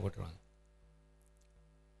காஸ்ட் அதை போட்டுருவாங்க.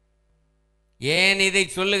 ஏன் இதை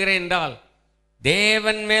சொல்லுகிறேன் என்றால்,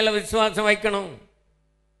 தேவன் மேல விசுவாசம் வைக்கணும்,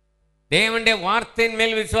 தேவனுடைய வார்த்தையின்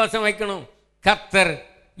மேல் விசுவாசம் வைக்கணும். கர்த்தர்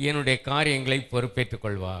என்னுடைய காரியங்களை பொறுப்பேற்றுக்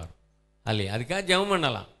கொள்வார். அல்ல, அதுக்காக ஜெபம்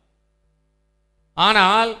பண்ணலாம்.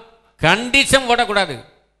 ஆனால் கண்டிஷன் போடக்கூடாது.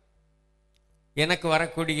 எனக்கு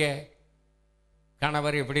வரக்கூடிய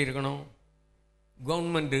கணவர் எப்படி இருக்கணும்,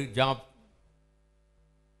 கவர்மெண்ட் ஜாப்,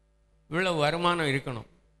 இவ்வளவு வருமானம் இருக்கணும்.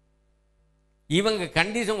 இவங்க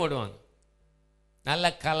கண்டிஷன் போடுவாங்க. நல்ல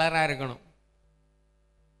கலராக இருக்கணும்.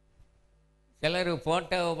 சிலர்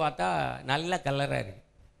போட்டோவை பார்த்தா நல்ல கலராக இருக்கு.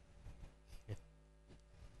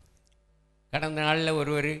 கடந்த நாளில்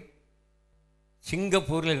ஒருவர்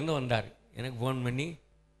சிங்கப்பூரில் இருந்து வந்தார். எனக்கு ஃபோன் பண்ணி,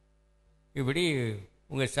 இப்படி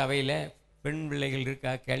உங்கள் சபையில் பெண் பிள்ளைகள்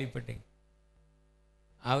இருக்கா கேள்விப்பட்டேன்.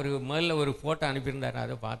 அவர் முதல்ல ஒரு ஃபோட்டோ அனுப்பியிருந்தார்.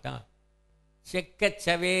 அதை பார்த்தா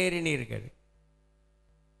செக்கச்சவேரின்னு இருக்காது.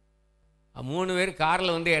 3 பேர்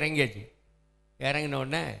காரில் வந்து இறங்கியாச்சு. இறங்கின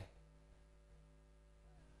உடனே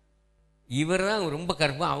இவர் தான் ரொம்ப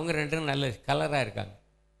கருப்பு, அவங்க 2 பேரும் நல்ல கலராக இருக்காங்க.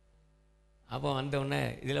 அப்போ வந்தவுடனே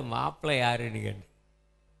இதில் மாப்பிள்ளை யாருன்னு கேட்டேன்.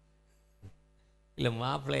 இல்லை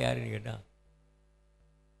மாப்பிள்ளை யாருன்னு கேட்டான்,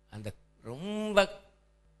 அந்த ரொம்ப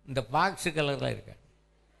இந்த பாக்ஸு கலரில் இருக்க.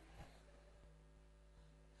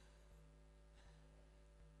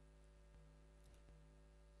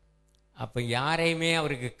 அப்போ யாரையுமே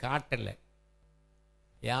அவருக்கு காட்டலை.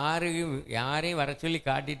 யாரையும் வர சொல்லி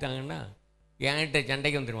காட்டிட்டாங்கன்னா என்கிட்ட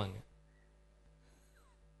சண்டைக்கு வந்துடுவாங்க.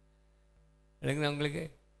 இல்லைங்களா உங்களுக்கு?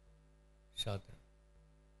 சோத்திரம்.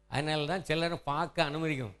 அதனால தான் சிலரை பார்க்க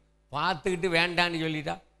அனுமதிக்கும். பார்த்துக்கிட்டு வேண்டான்னு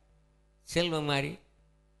சொல்லிட்டா செல்வம் மாதிரி.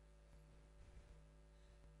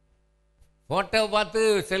 ஃபோட்டோவை பார்த்து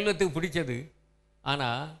செல்வத்துக்கு பிடிச்சது,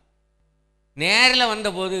 ஆனால் நேரில்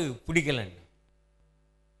வந்தபோது பிடிக்கலன்னு.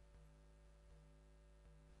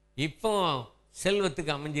 இப்போ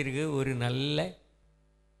செல்வத்துக்கு அமைஞ்சிருக்கு ஒரு நல்ல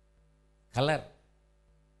கலர்,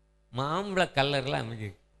 மாம்பழ கலரில்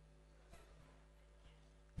அமைஞ்சிருக்கு.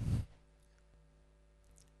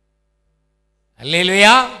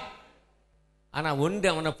 அல்லேலூயா. ஆனால் ஒன்று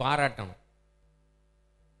அவனை பாராட்டணும்.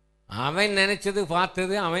 அவன் நினச்சது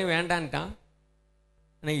பார்த்தது அவன் வேண்டான்ட்டான்.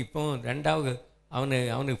 ஆனால் இப்போ ரெண்டாவது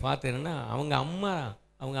அவனுக்கு பார்த்ததுன்னா அவங்க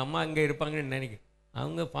அம்மா அங்கே இருப்பாங்கன்னு நினைக்கிறேன்.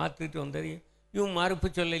 அவங்க பார்த்துட்டு வந்தது இவன் மறுப்பு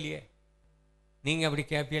சொல்லலையே. நீங்கள் அப்படி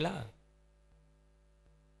கேட்பீங்களா?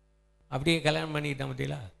 அப்படியே கல்யாணம் பண்ணிக்கிட்டான்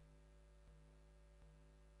பார்த்தீங்களா?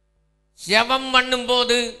 ஜெபம்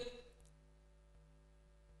பண்ணும்போது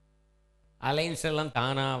அலைன்ஸ் எல்லாம்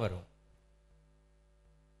தானா வரும்.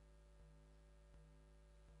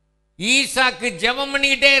 ஈசாக்கு ஜெபம்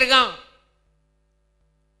பண்ணிக்கிட்டே இருக்கான்.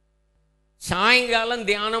 சாயங்காலம்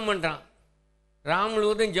தியானம் பண்றான்,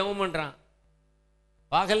 முழுவதும் ஜெபம் பண்றான்,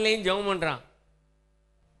 பகல்லையும் ஜெபம் பண்றான்.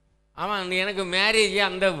 அவன் எனக்கு மேரேஜ்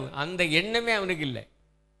அந்த எண்ணமே அவனுக்கு இல்லை.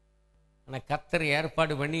 ஆனால் கர்த்தர்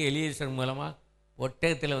ஏற்பாடு பண்ணி எலியேசர் மூலமாக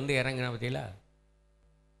ஒட்டகத்தில் வந்து இறங்கின பார்த்தீங்களா?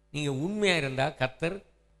 நீங்கள் உண்மையாக இருந்தால் கர்த்தர்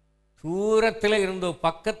தூரத்தில் இருந்தோ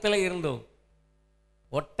பக்கத்தில் இருந்தோ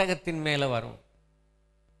ஒட்டகத்தின் மேலே வரும்.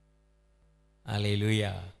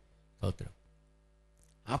 அல்லேலூயா, ஸ்தோத்திரம்.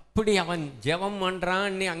 அப்படி அவன் ஜெபம்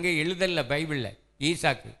பண்ணுறான்னு அங்கே எழுதல பைபிளில்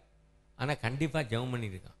ஈசாக்கு, ஆனால் கண்டிப்பாக ஜெபம்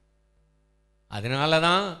பண்ணியிருக்கான். அதனால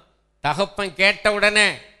தான் தகப்பன் கேட்ட உடனே,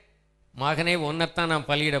 மகனே உன்னைத்தான் நான்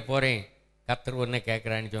பலியிட போகிறேன், கர்த்தர் உன்னை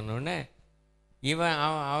கேட்குறான்னு சொன்ன உடனே இவன்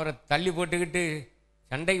அவரை தள்ளி போட்டுக்கிட்டு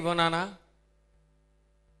சண்டைக்கு போனானா?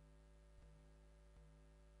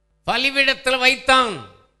 பலிபீடத்தில் வைத்தான்,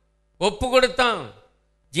 ஒப்பு கொடுத்தான்,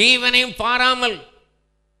 ஜீவனையும் பாராமல்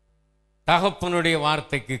தகப்பனுடைய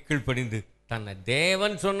வார்த்தைக்கு கீழ்ப்படிந்து தன்னை.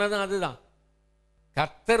 தேவன் சொன்னதும் அதுதான்.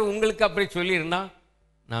 கர்த்தர் உங்களுக்கு அப்படி சொல்லியிருந்தா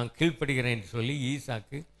நான் கீழ்ப்படுகிறேன் சொல்லி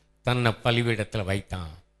ஈசாக்கு தன்னை பலிபீடத்தில்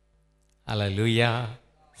வைத்தான். அல்லேலூயா,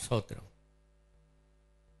 ஸ்தோத்திரம்.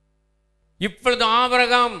 இப்பொழுது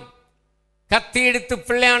ஆபிரகாம் கத்தி எடுத்து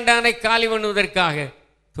பிள்ளையாண்டானை காலி பண்ணுவதற்காக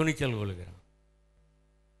துணிச்சல் கொள்கிறான்.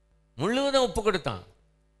 முழுவதும் ஒப்பு கொடுத்தான்.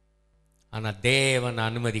 ஆனால் தேவன்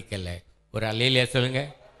அனுமதிக்கல. ஒரு அல்லேலூயா சொல்லுங்க.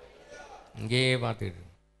 இங்கேயே பார்த்துக்கிட்டு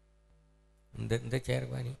இந்த சேர்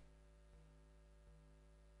பாணி,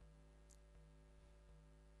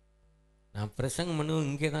 நான் பிரசங்கம் பண்ணுவோம்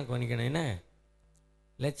இங்கே தான் கவனிக்கணும், என்ன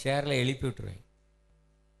இல்லை சேரில் எழுப்பி விட்டுருவேன்.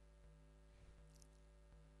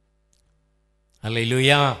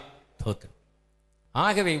 அல்லேலூயா, ஸ்தோத்திரம்.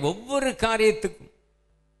 ஆகவே ஒவ்வொரு காரியத்துக்கும்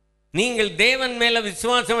நீங்கள் தேவன் மேல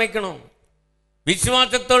விசுவாசம் வைக்கணும்.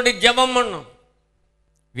 விசுவாசத்தோடு ஜெபம் பண்ணணும்.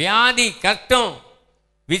 வியாதி கஷ்டம்,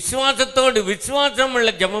 விசுவாசத்தோடு, விசுவாசம் உள்ள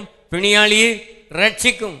ஜெபம் பிணியாளியை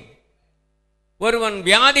ரட்சிக்கும். ஒருவன்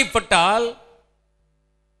வியாதிப்பட்டால்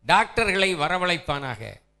டாக்டர்களை வரவழைப்பானாக.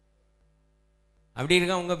 அப்படி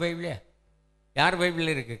இருக்கா உங்க பைபிளே? யார்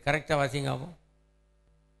பைபிள் இருக்கு? கரெக்டாக வாசிங்காவும்.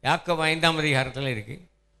 யாக்கோபு 5ஆம் அதிகாரத்தில் இருக்கு.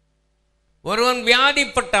 ஒருவன்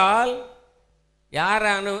வியாதிப்பட்டால்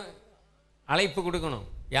யாரை அழைப்பு கொடுக்கணும்?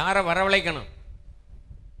 யாரை வரவழைக்கணும்?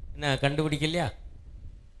 என்ன கண்டுபிடிக்கலையா?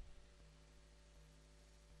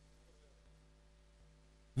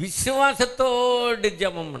 விசுவாசத்தோடு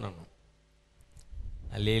ஜெபம் பண்ணணும்.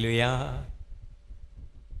 அல்லேலூயா.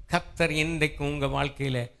 கர்த்தர் இன்றைக்கு உங்க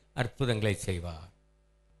வாழ்க்கையில அற்புதங்களை செய்வார்.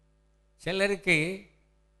 சிலருக்கு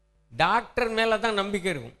டாக்டர் மேல தான் நம்பிக்கை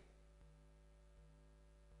இருக்கும்,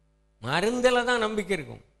 மருந்தில் தான் நம்பிக்கை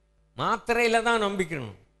இருக்கும், மாத்திரையில தான் நம்பிக்கை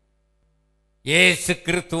இருக்கும். இயேசு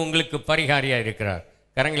கிறிஸ்து உங்களுக்கு பரிகாரியா இருக்கிறார்.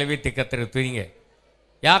 கரங்களை வீட்டு கர்த்தரை துதிங்க.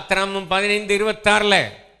 யாத்திராமம் 15:26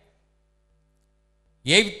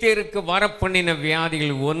 எகிப்தியருக்கு வரப்பண்ணின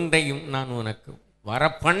வியாதிகள் ஒன்றையும் நான் உனக்கு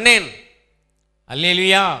வரப்பண்ணேன்.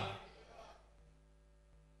 அல்லேலூயா.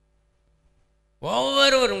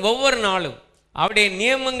 ஒவ்வொருவரும் ஒவ்வொரு நாளும் அவருடைய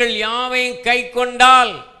நியமங்கள் யாவையும் கை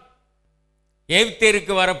கொண்டால்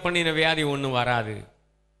எகிப்தியருக்கு வரப்பண்ணின வியாதி ஒன்றும் வராது.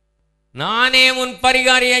 நானே உன்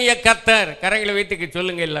பரிகாரியா கர்த்தர். கரங்களை வீட்டுக்கு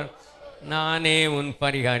சொல்லுங்க எல்லாரும், நானே உன்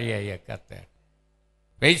பரிகாரியா கர்த்தர்.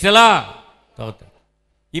 வைசலா தோத்த.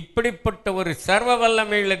 இப்படிப்பட்ட ஒரு சர்வ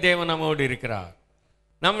வல்லமையுள்ள தேவன் நம்மோடு இருக்கிறார்.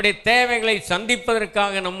 நம்முடைய தேவைகளை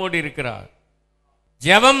சந்திப்பதற்காக நம்மோடு இருக்கிறார்.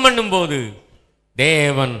 ஜெபம் பண்ணும்போது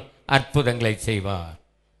தேவன் அற்புதங்களை செய்வார்.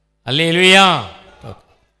 அல்லேலூயா.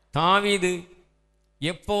 தாவீது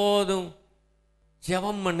எப்போதும்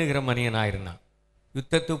ஜெபம் பண்ணுகிற மனிதனாயிருந்தான்.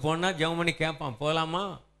 யுத்தத்துக்கு போனால் ஜெபம் பண்ணி கேட்பான், போகலாமா?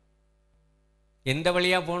 எந்த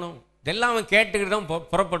வழியாக போகணும் இதெல்லாம் அவன் கேட்டுக்கிட்டு தான்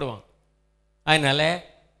புறப்படுவான். அதனால்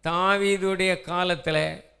தாவீதுடைய காலத்தில்,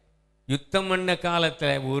 யுத்தம் பண்ண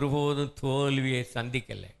காலத்தில் ஒருபோதும் தோல்வியை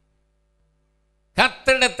சந்திக்கலை.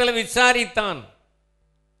 கர்த்தரிடத்தில் விசாரித்தான்.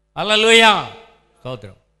 அல்லேலூயா,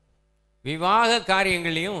 ஸ்தோத்திரம். விவாக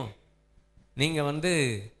காரியங்களையும் நீங்கள்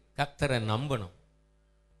கர்த்தரை நம்பணும்.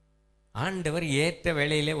 ஆண்டவர் ஏற்ற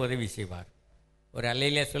வேளையிலே உதவி செய்வார். ஒரு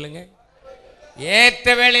அல்லேலூயா சொல்லுங்க. ஏற்ற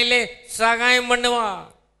வேளையிலே சகாயம் பண்ணுவார்.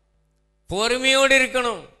 பொறுமையோடு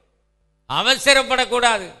இருக்கணும்,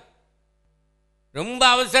 அவசரப்படக்கூடாது. ரொம்ப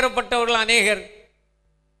அவசரப்பட்டவர்கள் அநேகர்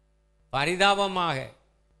பரிதாபமாக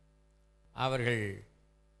அவர்கள்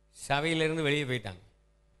சபையிலிருந்து வெளியே போயிட்டாங்க.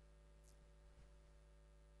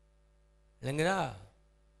 இல்லைங்களா?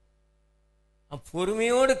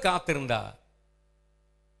 பொறுமையோடு காத்திருந்தா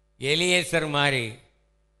எலியேசர் மாதிரி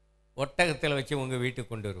ஒட்டகத்தில் வச்சு உங்கள்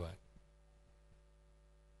வீட்டுக்கு கொண்டு வருவார்.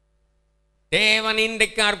 தேவன்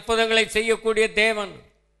இன்றைக்கு அற்புதங்களை செய்யக்கூடிய தேவன்.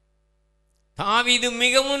 தாவீது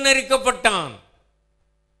மிகவும் நெருக்கப்பட்டான்.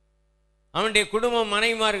 அவனுடைய குடும்பம்,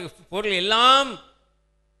 மனைவிமார், பொருள் எல்லாம்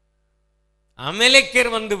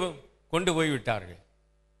அமலேக்கியர் கொண்டு போய்விட்டார்கள்.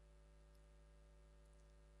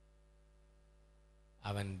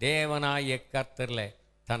 அவன் தேவனாய கர்த்தர்ல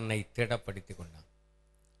தன்னை திடப்படுத்திக் கொண்டான்.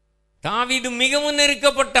 தாவீது மிகவும்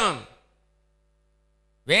நெருக்கப்பட்டான்.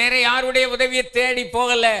 வேற யாருடைய உதவியை தேடி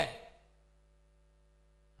போகல.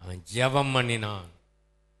 அவன் ஜெபம் பண்ணினான்.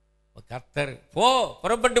 கர்த்தர் போ,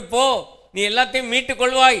 புறப்பட்டு போ, நீ எல்லாத்தையும் மீட்டுக்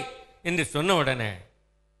கொள்வாய் என்று சொன்ன உடனே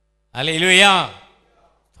அல்லேலூயா,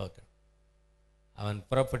 அவன்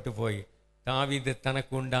புறப்பட்டு போய் தாவீது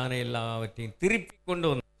தனக்கு உண்டான எல்லாவற்றையும் திருப்பி கொண்டு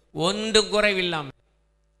வந்து ஒன்று குறைவில்லாமல்.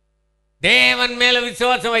 தேவன் மேல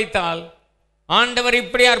விசுவாசம் வைத்தால் ஆண்டவர்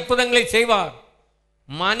இப்படி அற்புதங்களை செய்வார்.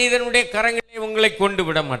 மனிதனுடைய கரங்களை உங்களை கொண்டு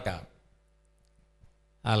விட மாட்டார்.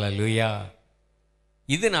 அல்லேலூயா.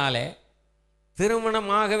 இதனால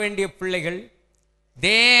திருமணமாக வேண்டிய பிள்ளைகள்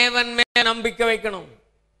தேவன் மேல நம்பிக்கை வைக்கணும்.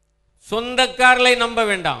 சொந்தக்காரர்களை நம்ப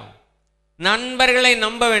வேண்டாம், நண்பர்களை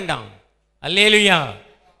நம்ப வேண்டாம். அல்லேலூயா.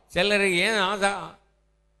 சிலருக்கு ஏன்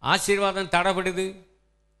ஆசீர்வாதம் தடைப்படுது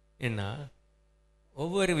என்ன?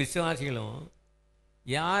 ஒவ்வொரு விசுவாசிகளும்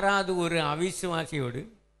யாராவது ஒரு அவிசுவாசியோடு,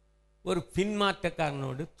 ஒரு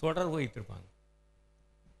பின்மாற்றக்காரனோடு தொடர்பு வைத்திருப்பாங்க.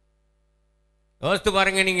 யோசித்து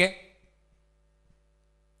பாருங்க. நீங்க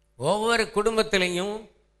ஒவ்வொரு குடும்பத்திலையும்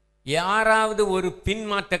யாராவது ஒரு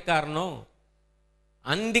பின்மாற்றக்காரனோ,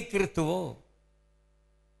 அந்தி கிறிஸ்துவோ,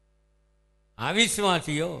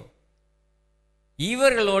 அவிசுவாசியோ,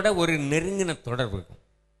 இவர்களோட ஒரு நெருங்கின தொடர்பு இருக்கும்.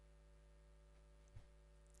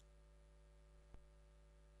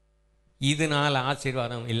 இதனால்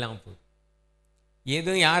ஆசீர்வாதம் இல்லாம போகுது.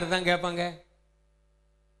 எதுவும் யார் தான் கேட்பாங்க?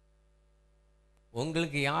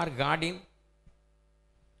 உங்களுக்கு யார் கார்டியன்?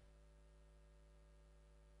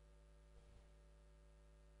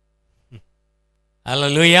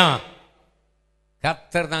 அல்லேலூயா.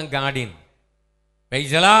 கர்த்தர் தான் கார்டியன்.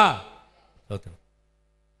 Praise the Lord.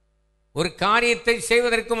 ஒரு காரியத்தை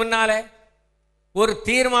செய்வதற்கு முன்னாலே, ஒரு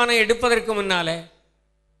தீர்மானம் எடுப்பதற்கு முன்னாலே,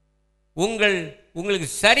 உங்களுக்கு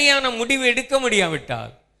சரியான முடிவு எடுக்க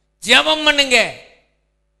முடியாவிட்டால் ஜெபம் பண்ணுங்க.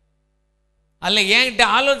 அல்ல என்கிட்ட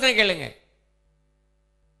ஆலோசனை கேளுங்க.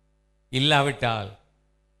 இல்லாவிட்டால்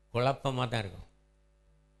குழப்பமா தான் இருக்கும்,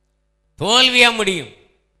 தோல்வியா முடியும்.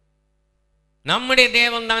 நம்முடைய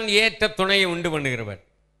தேவன் தான் ஏற்ற துணையை உண்டு பண்ணுகிறவர்.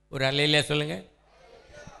 ஒரு அல்லேலூயா சொல்லுங்க.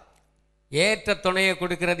 ஏற்ற துணையை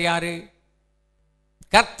கொடுக்கிறது யாரு?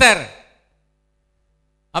 கர்த்தர்.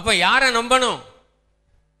 அப்ப யாரை நம்பணும்?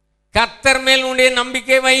 கர்த்தர் மேல் உன்னுடைய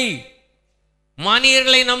நம்பிக்கை வை.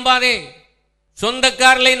 மனிதர்களை நம்பாதே,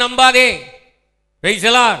 சொந்தக்காரர்களை நம்பாதே. Praise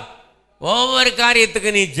the Lord. ஒவ்வொரு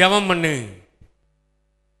காரியத்துக்கு நீ ஜெபம் பண்ணு.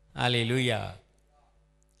 அல்லேலூயா.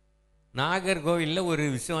 நாகர்கோவிலில் ஒரு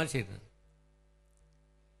விசுவாசி இருக்கு.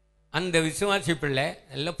 அந்த விசுவாசி பிள்ளை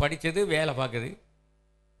எல்லாம் படித்தது, வேலை பார்க்குது.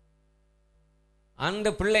 அந்த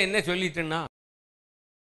பிள்ளை என்ன சொல்லிட்டுன்னா,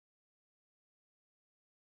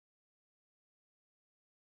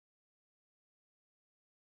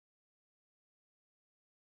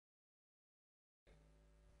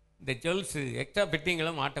 இந்த ஜுவல்ஸ் எக்ஸ்ட்ரா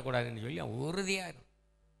ஃபிட்டிங்கெல்லாம் மாட்டக்கூடாதுன்னு சொல்லி உறுதியாக இருக்கும்.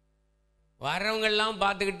 வரவங்கெல்லாம்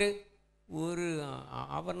பார்த்துக்கிட்டு ஒரு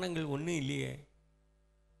ஆபரணங்கள் ஒன்றும் இல்லையே,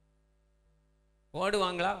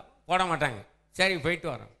 போடுவாங்களா? போட மாட்டாங்க. சரி போயிட்டு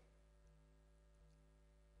வரோம்.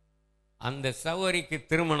 அந்த சகோதரிக்கு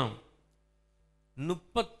திருமணம்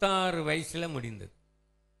 36 வயசுல முடிந்தது.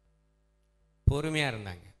 பொறுமையா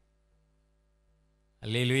இருந்தாங்க.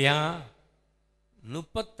 அல்லேலூயா.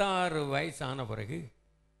 36 வயசு ஆன பிறகு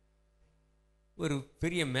ஒரு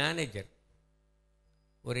பெரிய மேனேஜர்,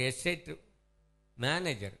 ஒரு எஸ்டேட்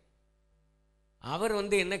மேனேஜர் அவர்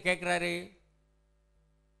என்ன கேட்குறாரு,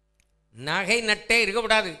 நகை நட்டே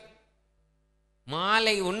இருக்கக்கூடாது,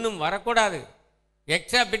 மாலை ஒன்றும் வரக்கூடாது,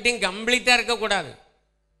 எக்ஸ்ட்ரா பிட்டிங் கம்ப்ளீட்டாக இருக்கக்கூடாது,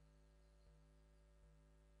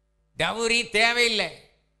 டவுரி தேவையில்லை.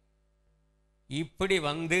 இப்படி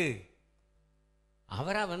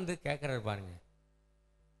அவரா கேட்குறாரு பாருங்க.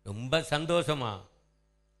 ரொம்ப சந்தோஷமா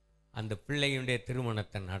அந்த பிள்ளையுடைய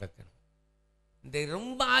திருமணத்தை நடத்தணும். இந்த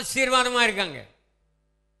ரொம்ப ஆசீர்வாதமாக இருக்காங்க.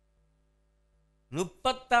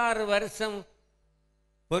 36 வருஷம்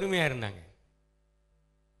பொறுமையாக இருந்தாங்க.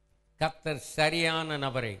 கர்த்தர் சரியான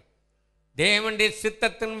நபரை, தேவனுடைய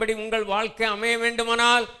சித்தத்தின்படி உங்கள் வாழ்க்கை அமைய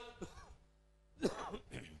வேண்டுமானால்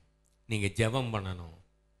நீங்க ஜெபம் பண்ணணும்.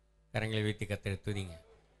 கரங்களை வைத்து கர்த்தரை துதிங்க.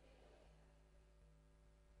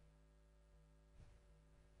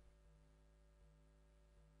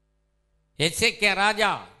 எசேக்கியா ராஜா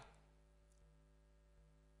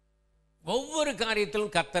ஒவ்வொரு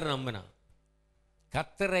காரியத்திலும் கர்த்தர் நம்பினான்.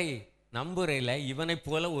 கர்த்தரை நம்புறையில் இவனை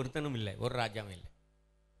போல ஒருத்தனும் இல்லை, ஒரு ராஜாவும் இல்லை.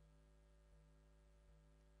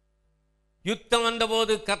 யுத்தம்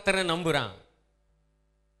வந்தபோது கர்த்தரை நம்புறான்.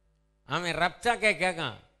 அவன் ரப்சாக்கே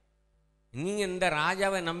கேட்கான், நீங்க இந்த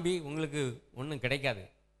ராஜாவை நம்பி உங்களுக்கு ஒன்றும் கிடைக்காது,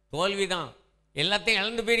 தோல்விதான், எல்லாத்தையும்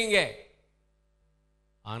இழந்து போறீங்க.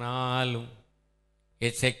 ஆனாலும்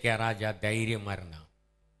எசேக்கியா ராஜா தைரியமா இருந்தான்.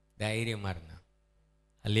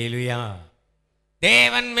 அல்லேலூயா.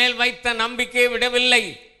 தேவன் மேல் வைத்த நம்பிக்கையை விடவில்லை.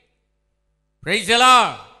 Praise the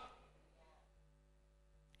Lord.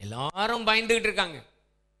 எல்லாரும் பயந்துகிட்டு இருக்காங்க.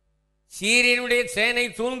 சீரியனுடைய சேனை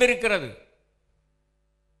சூழ்ந்திருக்கிறது.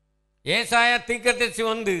 ஏசாயா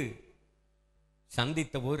தீர்க்கதரிசி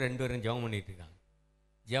சந்தித்த போது 2 பேரும் ஜெபம் பண்ணிட்டு இருக்காங்க.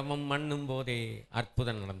 ஜெபம் பண்ணும் போதே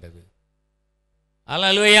அற்புதம் நடந்தது.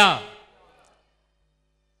 அல்லேலூயா.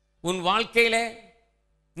 உன் வாழ்க்கையில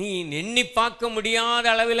நீ எண்ணி பார்க்க முடியாத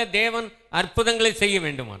அளவில் தேவன் அற்புதங்களை செய்ய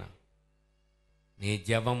வேண்டுமானா நீ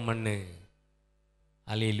ஜெபம் பண்ணு.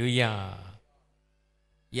 அல்லேலூயா.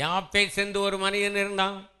 யாப்பேஸ் என்று ஒரு மனிதன்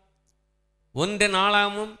இருந்தான். 1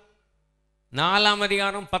 நாளாகமும் 4ஆம்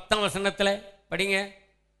அதிகாரம் 10ஆம் வசனத்தில் படிங்க.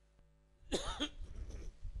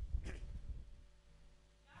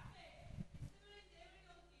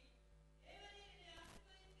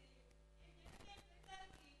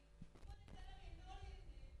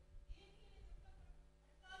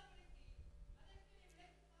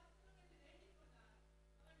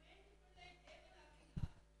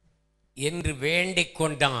 என்று வேண்டிக்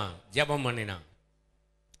கொண்டான், ஜெபம் பண்ணினான்.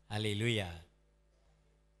 அல்லேலூயா.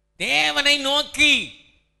 தேவனை நோக்கி,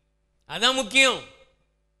 அதான் முக்கியம்.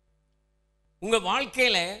 உங்க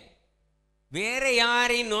வாழ்க்கையில வேற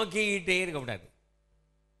யாரையும் நோக்கிக்கிட்டே இருக்கக்கூடாது.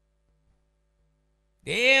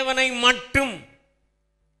 தேவனை மட்டும்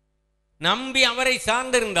நம்பி அவரை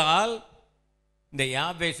சார்ந்திருந்தால், இந்த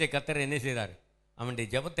யாபேசை கர்த்தர் என்ன செய்தார்? அவனுடைய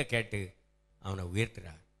ஜெபத்தை கேட்டு அவனை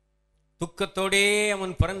உயர்த்துறார். துக்கத்தோடே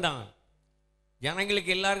அவன் பிறந்தான்.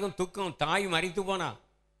 ஜனங்களுக்கு எல்லாருக்கும் துக்கம். தாய் மரித்து போனா.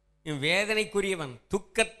 இவன் வேதனைக்குரியவன்,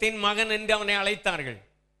 துக்கத்தின் மகன் என்று அவனை அழைத்தார்கள்.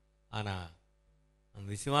 ஆனா அவன்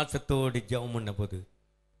விசுவாசத்தோடு ஜெபம் பண்ண போது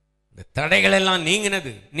இந்த தடைகள் எல்லாம்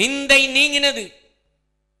நீங்கினது, நிந்தை நீங்கினது.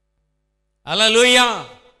 அல்லேலூயா.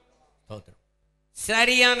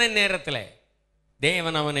 சரியான நேரத்தில்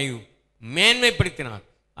தேவன் அவனை மேன்மைப்படுத்தினார்.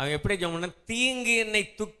 அவன் எப்படி ஜெபம் பண்ண? தீங்கு என்னை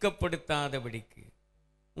துக்கப்படுத்தாதபடிக்கு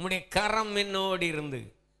உம்முடைய கரம் என்னோடு இருந்து,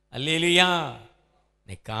 அல்லேலூயா,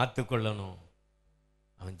 நீ காத்து கொள்ளணும்.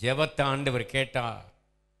 அவன் ஜெபத்தை ஆண்டவர் கேட்டா.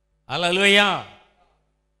 அல்லேலூயா.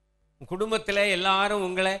 குடும்பத்தில் எல்லாரும்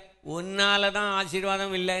உங்களை உன்னால தான்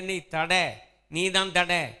ஆசீர்வாதம் இல்லை, நீ தடை, நீ தான்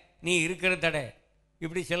தடை, நீ இருக்கிற தடை,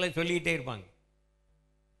 இப்படி சொல்லிக்கிட்டே இருப்பாங்க.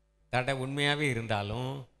 தடை உண்மையாகவே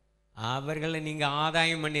இருந்தாலும் அவர்களை நீங்கள்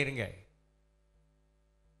ஆதாயம் பண்ணிருங்க.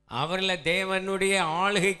 அவர்களை தேவனுடைய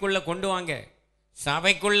ஆளுகைக்குள்ள கொண்டு வாங்க,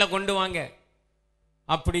 சபைக்குள்ள கொண்டு வாங்க.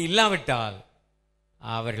 அப்படி இல்லாவிட்டால்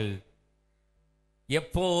அவர்கள்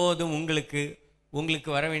எப்போதும் உங்களுக்கு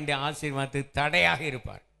வர வேண்டிய ஆசீர்வாதத்துக்கு தடையாக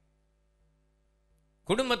இருப்பார்.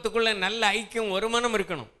 குடும்பத்துக்குள்ள நல்ல ஐக்கியம், ஒரு மனம்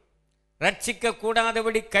இருக்கணும். ரட்சிக்க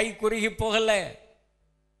கூடாதபடி கை குறுகி போகல.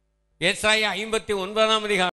 ஏசாயா 59ஆம் அதிகாரம்